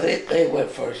 But they were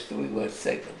first, we were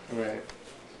second. Right.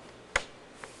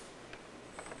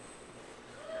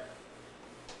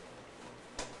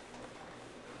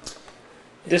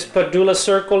 This Padula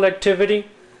Circle activity,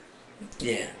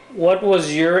 Yeah. what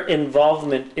was your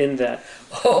involvement in that?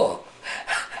 Oh,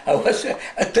 I was a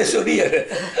tesoriere.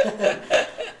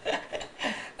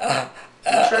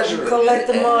 treasurer. Collect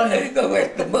the money.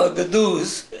 Collect the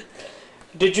dues.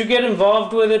 Did you get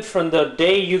involved with it from the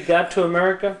day you got to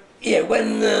America? Yeah,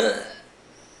 when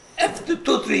after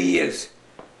 2-3 years,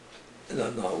 no,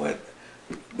 when,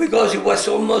 because it was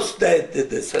almost dead,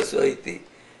 the society.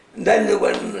 And then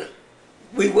when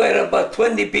we were about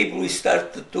 20 people, we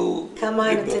started to.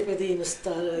 Camine Tepedino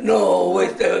started. No,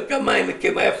 with Camine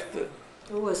came after.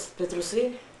 Who was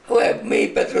Petrosini? Well,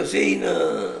 me,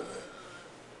 Petrosina,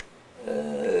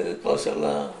 cosa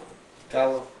là,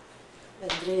 Gallo.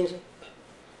 Vendrieri.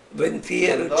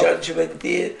 Ventiero, Giorgio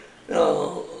Ventiero,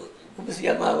 no, come si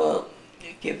chiamava?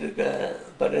 Che per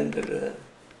prendere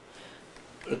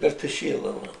la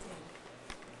cartascilla.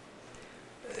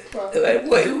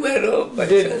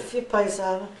 Did- A few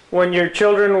paesani. When your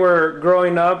children were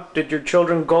growing up, did your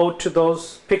children go to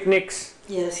those picnics?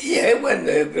 Yes. Yeah, when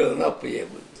they were growing up, yeah,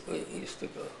 we used to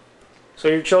go. So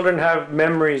your children have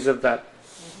memories of that.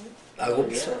 I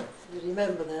hope so. You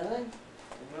remember that, right?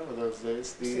 Remember those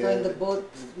days? Go in the boat,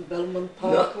 Belmont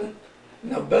Park.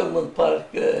 No, Belmont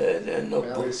Park, no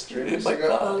Valley boat. Street. In my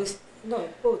car. No,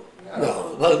 boat.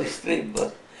 No, Valley Street,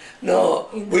 but no,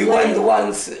 In the we went lake.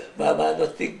 once, but I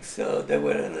don't think so. They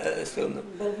were still no.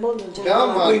 Belmont.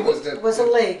 Belmont was Was a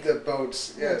lake. the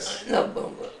boats, yes. No,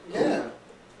 but, Yeah.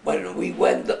 when we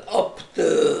went up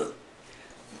to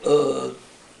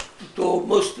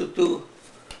almost to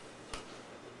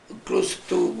close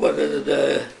to where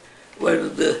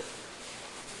the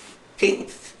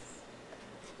kings,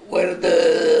 where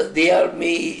the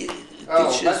army Oh,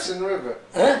 teaches. Hudson River.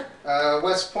 Huh?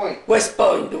 West Point. West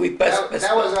Point, we passed That, West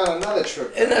that was Point. on another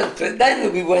trip. And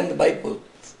then we went by boat.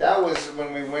 That was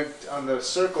when we went on the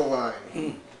Circle Line.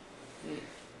 Mm.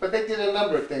 But they did a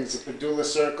number of things, the Padula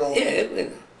Circle. Yeah,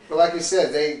 But like you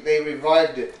said, they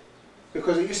revived it.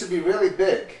 Because it used to be really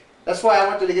big. That's why I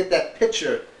wanted to get that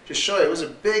picture to show you. It was a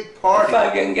big if party. I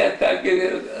can get,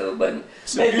 when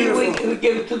It's maybe beautiful. we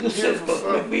give it to the Beautiful.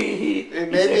 circle. Maybe he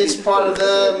Maybe it's part of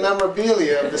the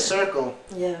memorabilia of the circle.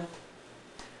 Yeah.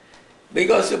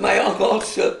 because my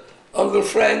uncle's Uncle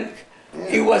Frank,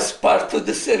 he Yeah. was part of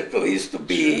the circle. He used to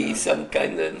be Sure. some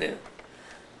kind of.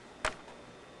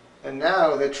 And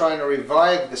now they're trying to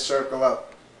revive the circle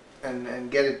up and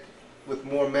get it with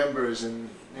more members and,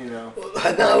 you know.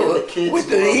 Now Get the kids with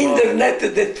the more involved. internet,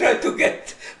 they try to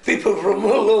get people from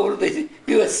all over the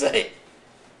USA.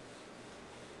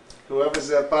 Whoever's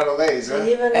Padalays, huh? And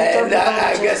even And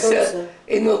I guess Giacosa.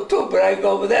 in October I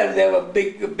go over there. They have a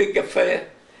big affair.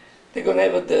 They're gonna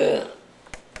have the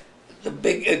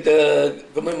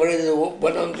commemorating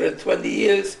 120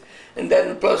 years, and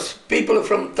then plus people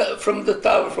from the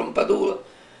tower from Padula,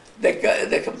 they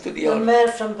come to the The altar mayor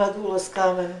from Padula is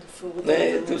coming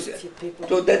with to a few people.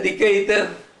 to dedicate a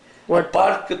What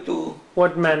park to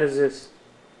what man is this?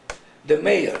 the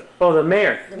mayor. Oh, the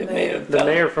mayor. The mayor. of The town.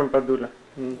 mayor from Padula.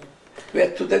 Mm. We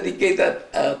had to dedicate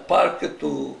a park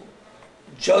to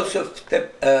Joseph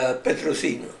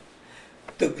Petrosino,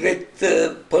 the great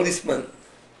policeman.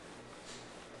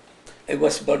 He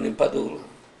was born in Padula.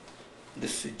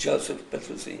 This is Joseph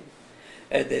Petrosino.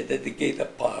 And they dedicated a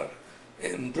park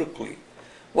in Brooklyn.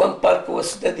 One park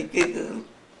was dedicated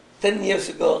 10 years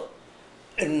ago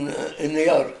in New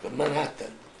York,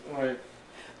 Manhattan, Right.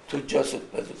 to Joseph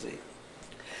Petrosino.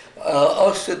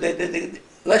 Also, they dedicated,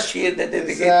 last year they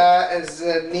dedicated. Is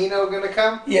Nino gonna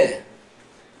come? Yeah,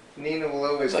 Nino will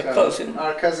always My come. cousin.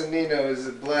 Our cousin Nino is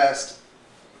a blast,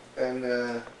 and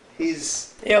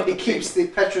yeah, he keeps the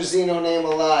Petrosino name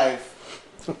alive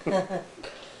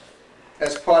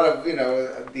as part of the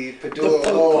Padula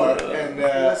The lore. folklore. And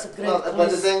That's a great but the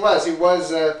place. thing was, he was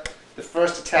the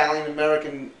first Italian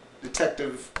American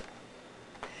detective.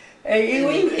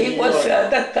 he was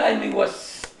at that time. He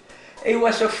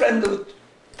was a friend of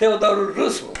Theodore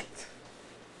Roosevelt.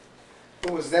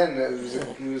 Who was then?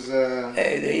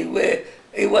 He was.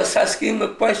 He was asking him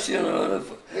a question.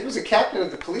 He was a captain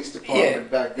of the police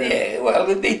department back then. Yeah, well,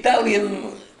 the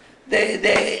Italian,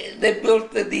 they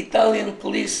built the Italian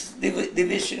police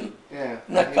division, Yeah.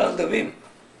 not He found was- of him.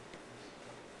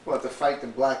 Well, to fight the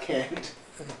Black Hand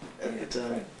at the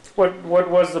time. What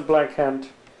was the Black Hand?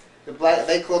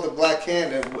 They called the Black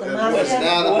Hand. It was Mafia?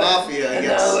 now the Mafia, I And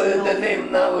guess. now the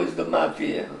name now is the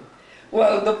Mafia.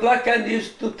 Well, the Black Hand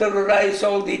used to terrorize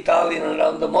all the Italian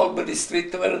around the Mulberry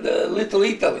Street, where the Little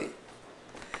Italy.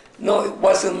 No, it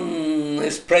wasn't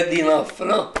spread enough,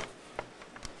 no.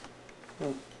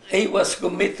 He was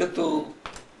committed to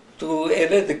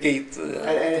eradicate. And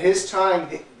at his time,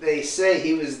 they say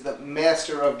he was the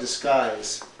master of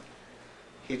disguise.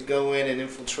 He'd go in and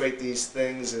infiltrate these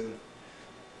things,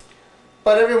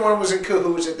 but everyone was in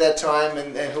cahoots at that time,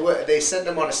 and they sent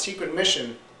him on a secret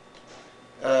mission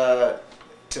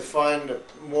to find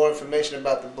more information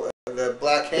about the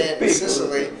Black Hand in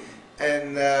Sicily,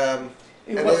 and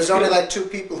there was only like 2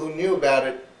 people who knew about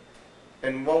it,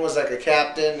 and one was like a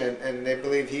captain, and they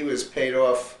believe he was paid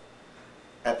off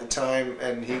at the time,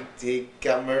 and he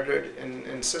got murdered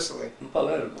in Sicily. In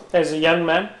Palermo. As a young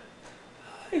man?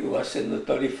 He was in the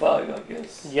 35, I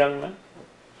guess. Young man?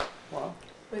 Wow.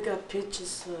 We got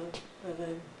pictures of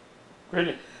him.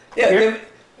 Really? Yeah,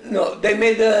 they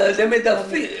made a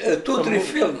 2-3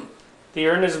 film. The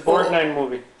Ernest Borgnine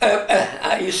movie.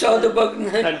 You saw the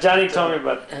Borgnine? Johnny told me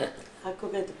about it. I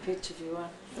could get the picture if you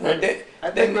want. I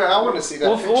think I want to see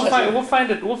that picture.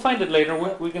 We'll find it later.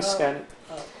 We can scan it.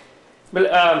 But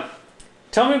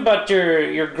tell me about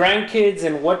your grandkids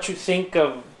and what you think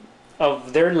of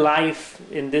their life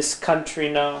in this country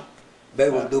now. They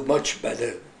will do much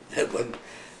better than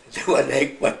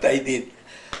what I did.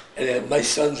 My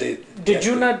son did. Did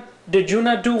you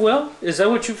not do well? Is that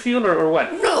what you feel, or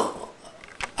what? No,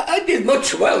 I did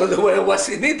much well when I was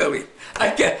in Italy. I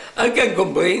can't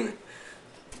complain.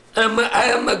 I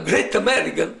am a great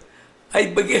American. I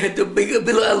began to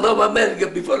love America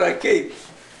before I came.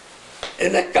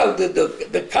 And I counted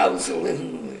the council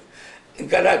in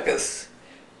Caracas.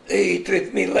 He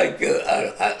treated me like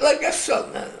a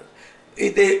son.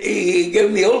 He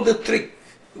gave me all the trick,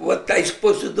 what I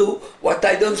supposed to do, what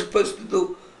I don't supposed to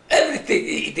do, everything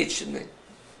he teach me.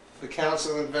 The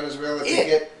council in Venezuela to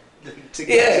get to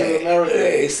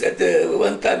America. He said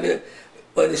one time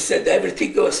when he said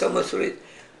everything goes so much right,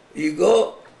 you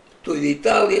go to the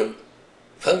Italian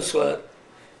consulate,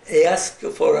 he ask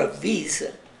for a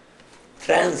visa,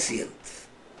 transient,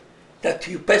 that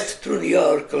you pass through New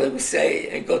York, let me say,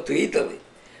 and go to Italy.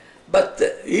 But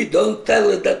you don't tell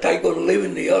her that I'm going to live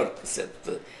in New York. He said,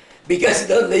 because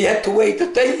then they had to wait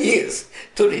 10 years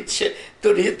to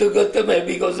go to me,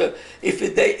 because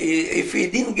if he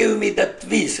didn't give me that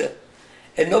visa,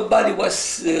 and nobody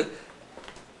was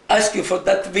asking for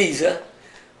that visa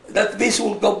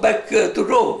will go back to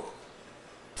Rome.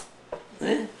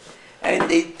 And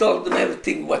they told them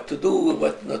everything, what to do,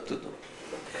 what not to do.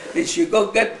 If you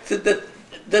go get the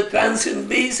transient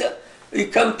visa, you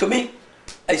come to me,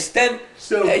 I stand.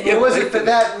 So if it wasn't for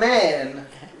that man,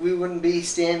 we wouldn't be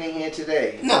standing here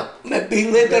today. No, maybe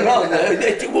later on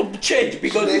it would change,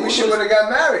 because maybe she would have got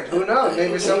married. Who knows?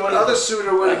 Maybe someone other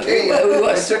suitor would have came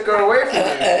and took her away from you.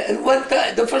 And one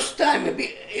time, the first time,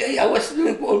 I was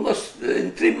doing almost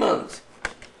in 3 months.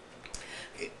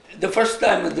 The first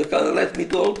time the colonel let me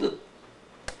do all the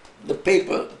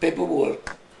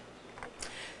paperwork,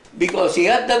 because he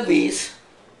had the visa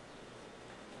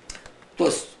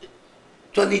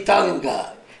to an Italian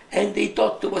guy. And he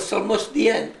thought it was almost the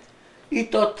end. He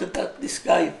thought that this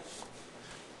guy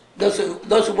doesn't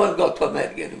want to go to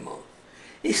America anymore.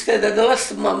 He said at the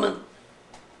last moment,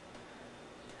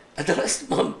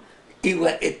 he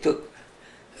took.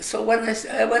 So when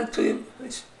I went to him, I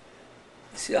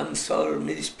said, I'm sorry,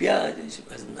 mi dispiace. He said,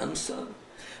 I'm sorry.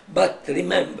 But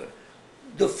remember,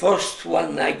 the first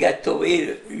one I got over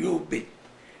here,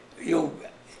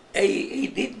 he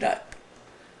did that.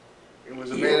 It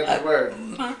was a man of his word.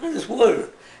 Man of his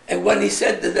word. And when he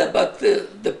said that about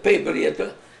the paper,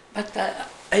 but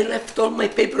I left all my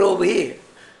paper over here.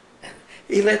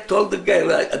 He left all the guy,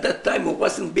 at that time it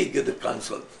wasn't big, the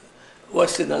consulate. It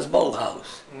was in a small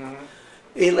house. Mm-hmm.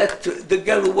 He let the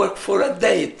girl work for a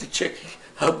day to check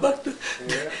about the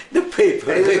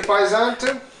paper. He was a paisan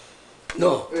too?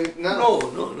 No.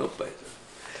 No paisan.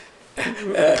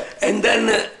 And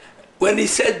then when he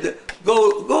said,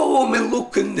 go home and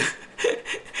look in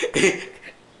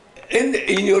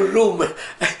your room,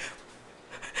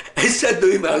 I said to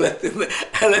him,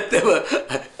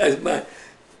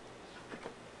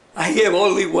 I have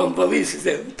only one valise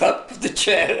on top of the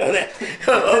chair.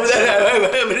 Over there I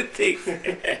have everything.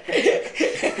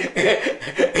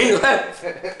 He laughed.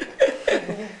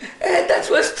 And that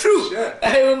was true. Sure. I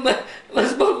have my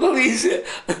small valise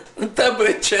on top of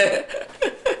the chair.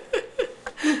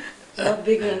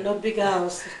 No big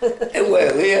house.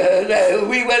 Well, yeah,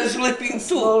 we were sleeping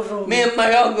too. Me and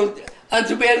my uncle,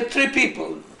 and we had 3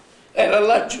 people. Had a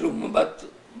large room, but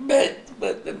bed.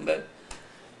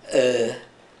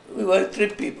 We were 3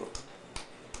 people.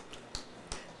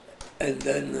 And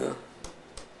then,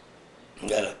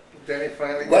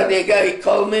 when the guy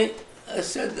called me, I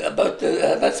said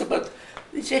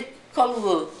he said,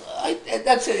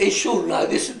 that's a issue now,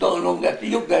 this is no longer,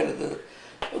 you get it.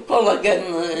 Call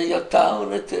again your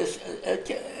town.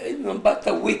 In about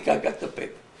a week I got the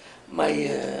paper.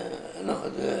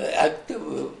 The act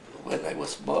when I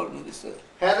was born.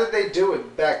 How did they do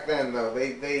it back then, though?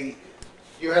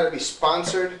 You had to be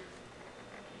sponsored.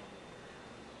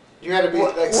 You had to be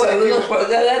like Well, no,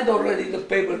 but I had already the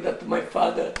paper that my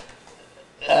father,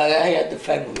 I had the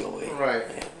family away. Right.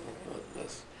 Yeah.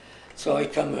 So I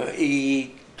come,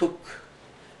 he took,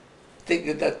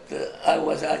 thinking that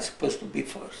I supposed to be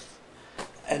first.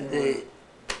 And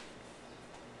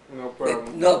No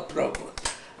problem. no problem.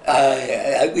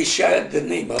 I wish I had the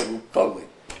name, I would call it.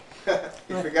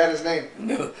 You forgot his name.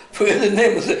 No, forget the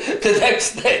name of the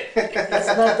next day. It's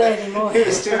not there anymore. He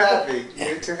was too happy.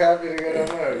 You were too happy to get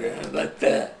on America.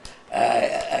 But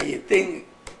I think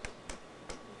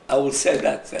I would say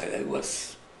that it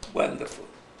was wonderful.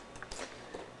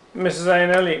 Mrs.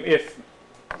 Iannelli, if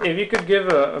you could give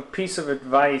a piece of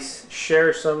advice,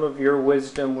 share some of your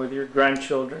wisdom with your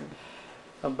grandchildren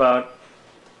about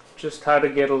just how to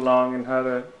get along and how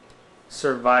to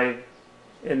survive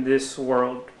in this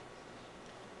world,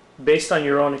 based on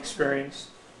your own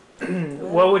experience,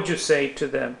 what would you say to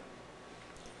them?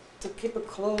 To keep it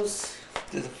close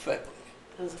To the family.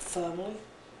 as a family.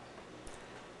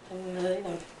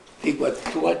 And,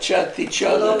 To watch out each to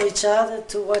love other, each other,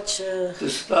 to watch to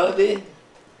study.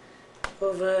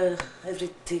 over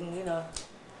everything,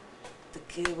 to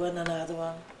keep one another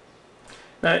one.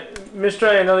 Now, Mr.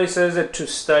 Iannelli says that to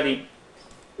study.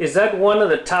 Is that one of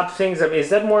the top things? I mean, is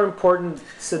that more important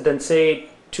than, say,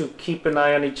 to keep an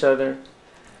eye on each other?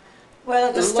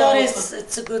 Well, the The stories,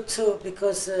 it's a good too,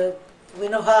 because we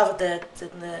don't have that,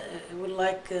 and we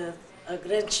like our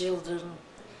grandchildren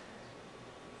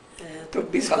To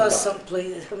be go somebody.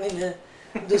 someplace,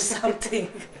 do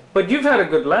something. But you've had a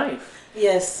good life.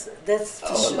 Yes, that's for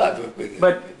Our sure. life will be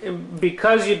But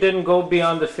because you didn't go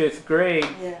beyond the 5th grade,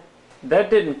 Yeah. that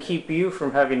didn't keep you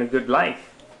from having a good life.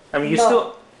 I mean, you No.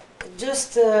 still...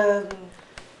 Just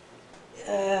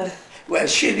Well,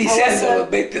 she I resented was, a little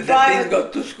bit that I private- didn't go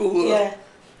to school. yeah,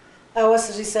 I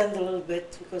was resent a little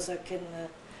bit because I can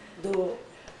do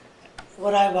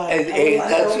what I want. And, I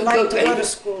that's would like to okay. go to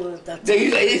school at that They,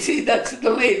 time. you see, that's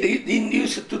the way they didn't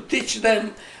use to teach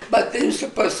them, but they were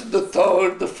supposed to the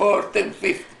third, the fourth, and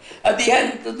fifth. At the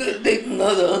end, they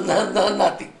no,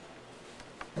 nothing.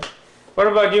 What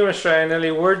about you, Mr.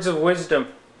 Iannelli? Words of wisdom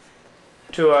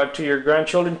to your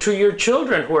grandchildren, to your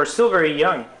children who are still very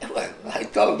young. Well, I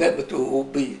told them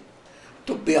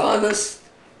to be honest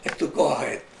and to go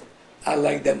ahead. I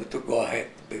like them to go ahead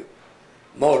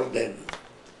more than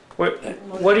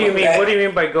What do you mean? What do you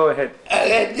mean by go ahead?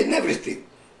 ahead in everything,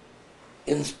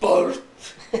 in sport,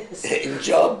 in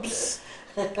jobs,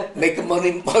 make more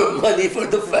money for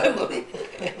the family.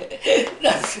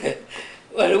 That's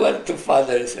what the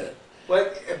father said. Well,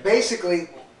 basically,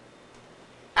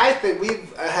 I think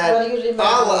we've had Well, you remember.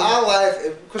 our life,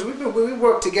 because we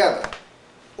worked together.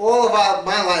 All of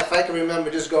my life, I can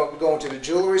remember just going to the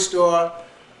jewelry store,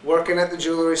 working at the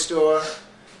jewelry store,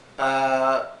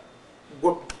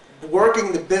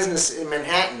 working the business in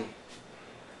Manhattan.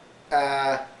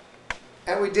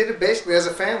 And we did it basically as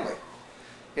a family.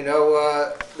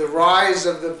 The rise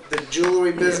of the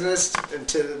jewelry business, and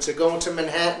to going to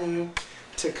Manhattan,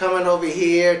 to coming over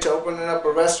here, to opening up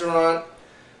a restaurant.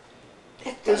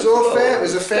 It was all family. It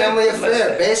was a family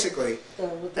affair, basically.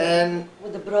 With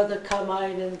the brother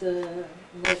Carmine and the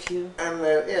nephew. And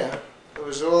yeah, it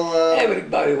was all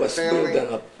Everybody was family.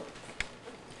 building up.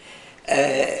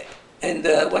 And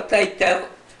what I tell,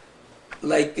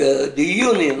 like the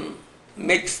union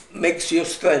makes your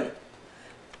strength.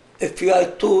 If you are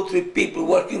 2 or 3 people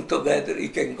working together, you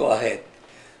can go ahead.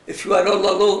 If you are all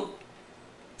alone,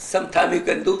 sometimes you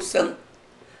can do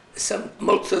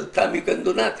most of the time you can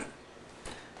do nothing.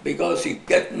 Because you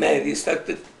get married, you start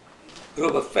to grow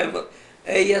a family,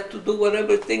 and you have to do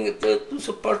whatever thing to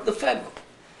support the family.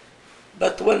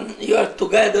 But when you are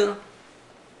together,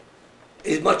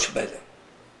 it's much better.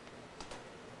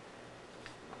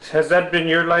 Has that been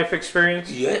your life experience?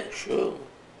 Yeah, sure.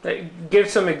 Give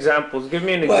some examples. Give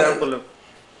me an example of...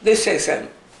 This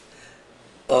example.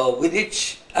 I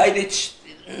reached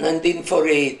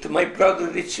 1948. My brother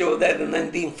reached over there in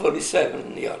 1947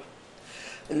 in New York.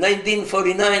 In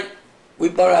 1949, we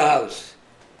bought a house,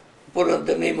 put on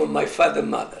the name of my father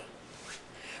and mother.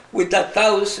 With that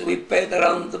house, we paid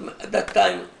at that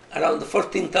time, around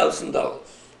 $14,000.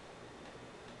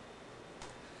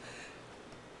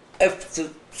 After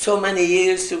so many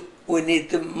years, we need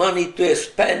the money to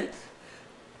spend.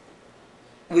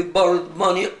 We borrowed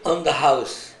money on the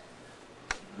house.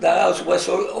 The house was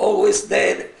always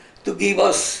there to give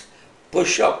us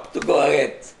push up to go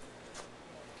ahead.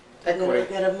 Get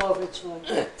a mortgage one.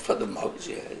 For the mortgage,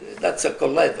 yeah. That's a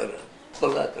collateral.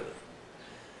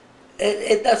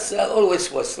 That's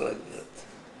always was like that.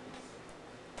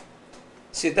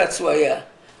 See, that's why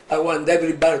I want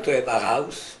everybody to have a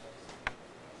house,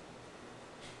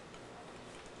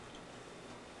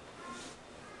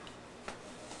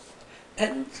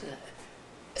 And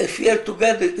if you're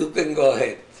together, you can go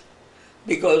ahead.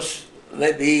 Because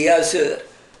maybe he has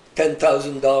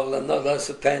 $10,000, another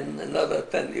has 10, another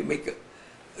 10.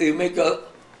 You make a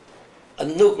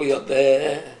nucleus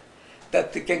there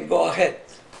that you can go ahead.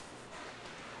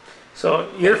 So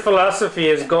your philosophy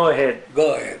is go ahead.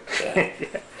 Go ahead.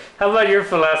 How about your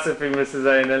philosophy, Mrs.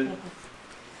 Iannelli?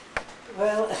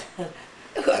 Well,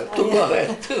 Well, to go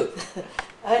ahead too.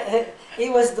 he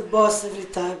was the boss every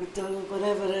time.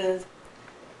 Whenever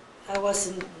I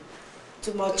wasn't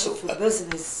too much for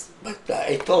business. But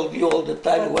I told you all the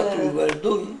time But, what we were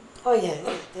doing. Oh yeah,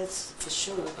 that's for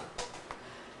sure.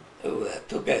 We were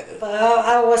together. But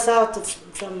I was out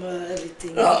from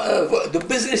everything. The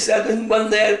business, I didn't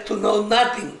want her to know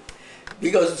nothing,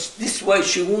 because this way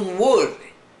she won't worry.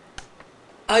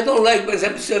 I don't like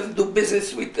myself do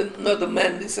business with another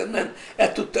man, this and that. I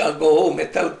have to go home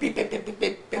and tell people. I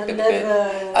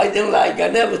didn't like. I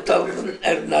never told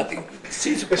her nothing.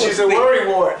 She's a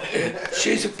worrywart.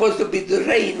 She's supposed to be the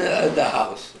reina of the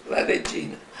house, La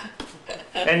Regina.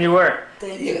 And you were.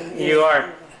 Thank Yeah. You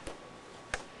are.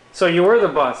 So you were the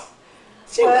boss.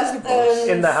 She was the boss.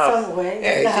 In the house. Some way,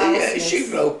 in the house, She yes.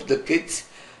 grew up the kids.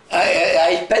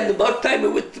 I spend more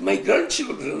time with my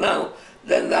grandchildren now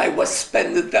than I was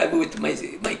spending time with my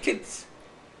kids.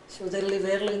 So they leave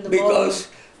early in the Because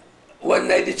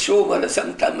when I did home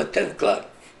sometime at 10 o'clock,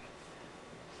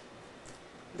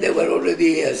 they were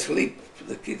already asleep,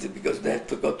 the kids, because they had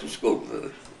to go to school.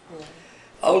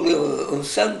 Only on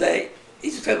Sunday,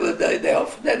 each every day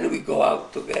off, then we go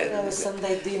out together. morning.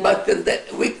 Sunday dinner. But in the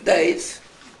weekdays,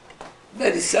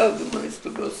 very seldom I used to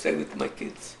go stay with my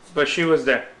kids. But she was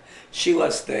there She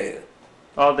was there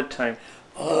all the time.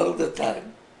 all the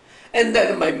time. And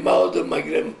then my mother,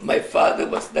 my father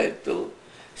was there too.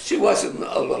 She wasn't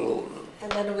all alone.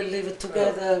 And then we live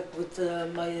together with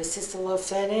my sister-in-law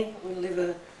Fanny. We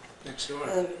live Next door.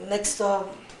 next door.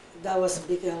 That was a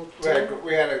big help.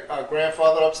 We had a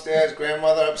grandfather upstairs,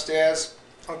 grandmother upstairs,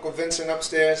 Uncle Vincent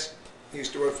upstairs. He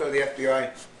used to work for the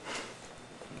FBI.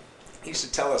 He used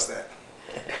to tell us that.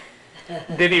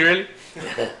 Did he really?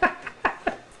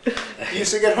 He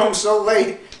used to get home so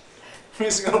late. He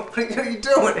used to go, what are you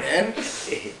doing, man?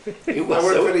 He I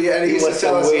worked for the, and he used to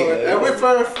tell us, away, and we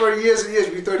for years and years,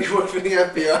 we thought he worked for the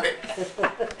FBI.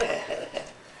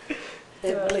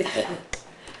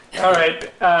 All right.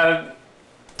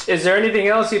 Is there anything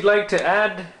else you'd like to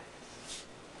add?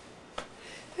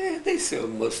 This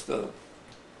almost.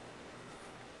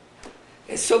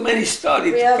 There's so many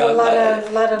stories We to have a come.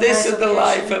 lot of This nice is the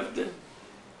life occasion. of the.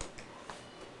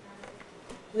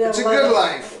 We have It's a lot good of-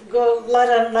 life. Go a lot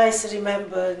of nice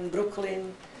remember in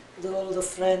Brooklyn, all the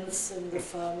friends and the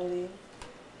family,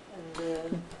 and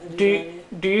everybody.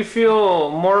 Do you feel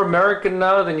more American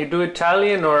now than you do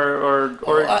Italian, or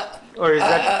is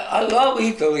that? I love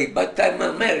Italy, but I'm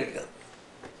American.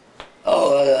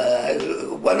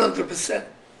 Oh, 100%.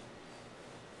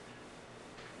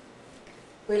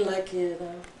 We like it.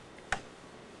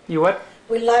 You what?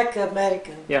 We like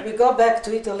American. Yeah. We go back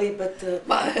to Italy, but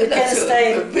But we can't that's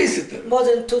stay a visitor. more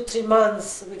than 2-3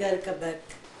 months. We gotta come back.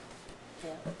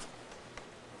 Yeah.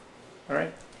 All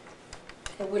right.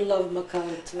 And we love Macau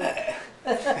too.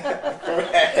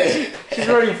 She's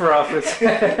running for office.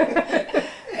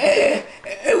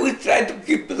 We try to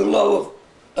keep the love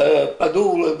of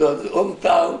Padula, the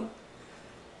hometown.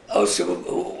 Also,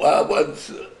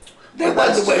 once they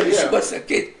wonder when she was a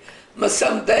kid. But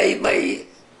someday,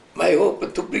 my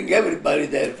hope to bring everybody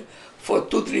there for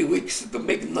 2-3 weeks to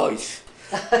make noise.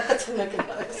 To make a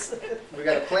noise. We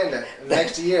got to plan that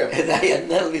next year. And I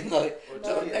Iannelli know.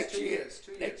 So next 2 year, years,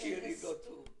 2 years. next year you go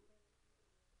to.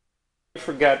 I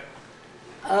forgot.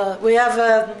 We have,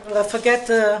 I forget,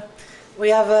 we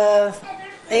have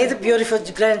 8 beautiful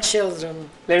grandchildren.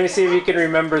 Let me see if you can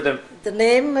remember them. The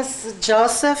name is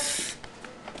Joseph,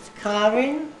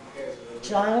 Karen,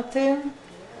 Jonathan,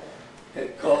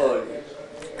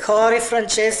 Corey,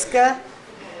 Francesca,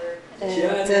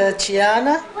 and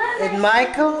Gianna, and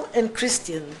Michael, and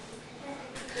Christian.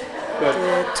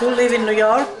 Good. 2 live in New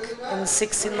York and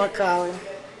 6 in Macau.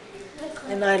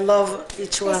 And I love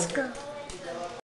each one.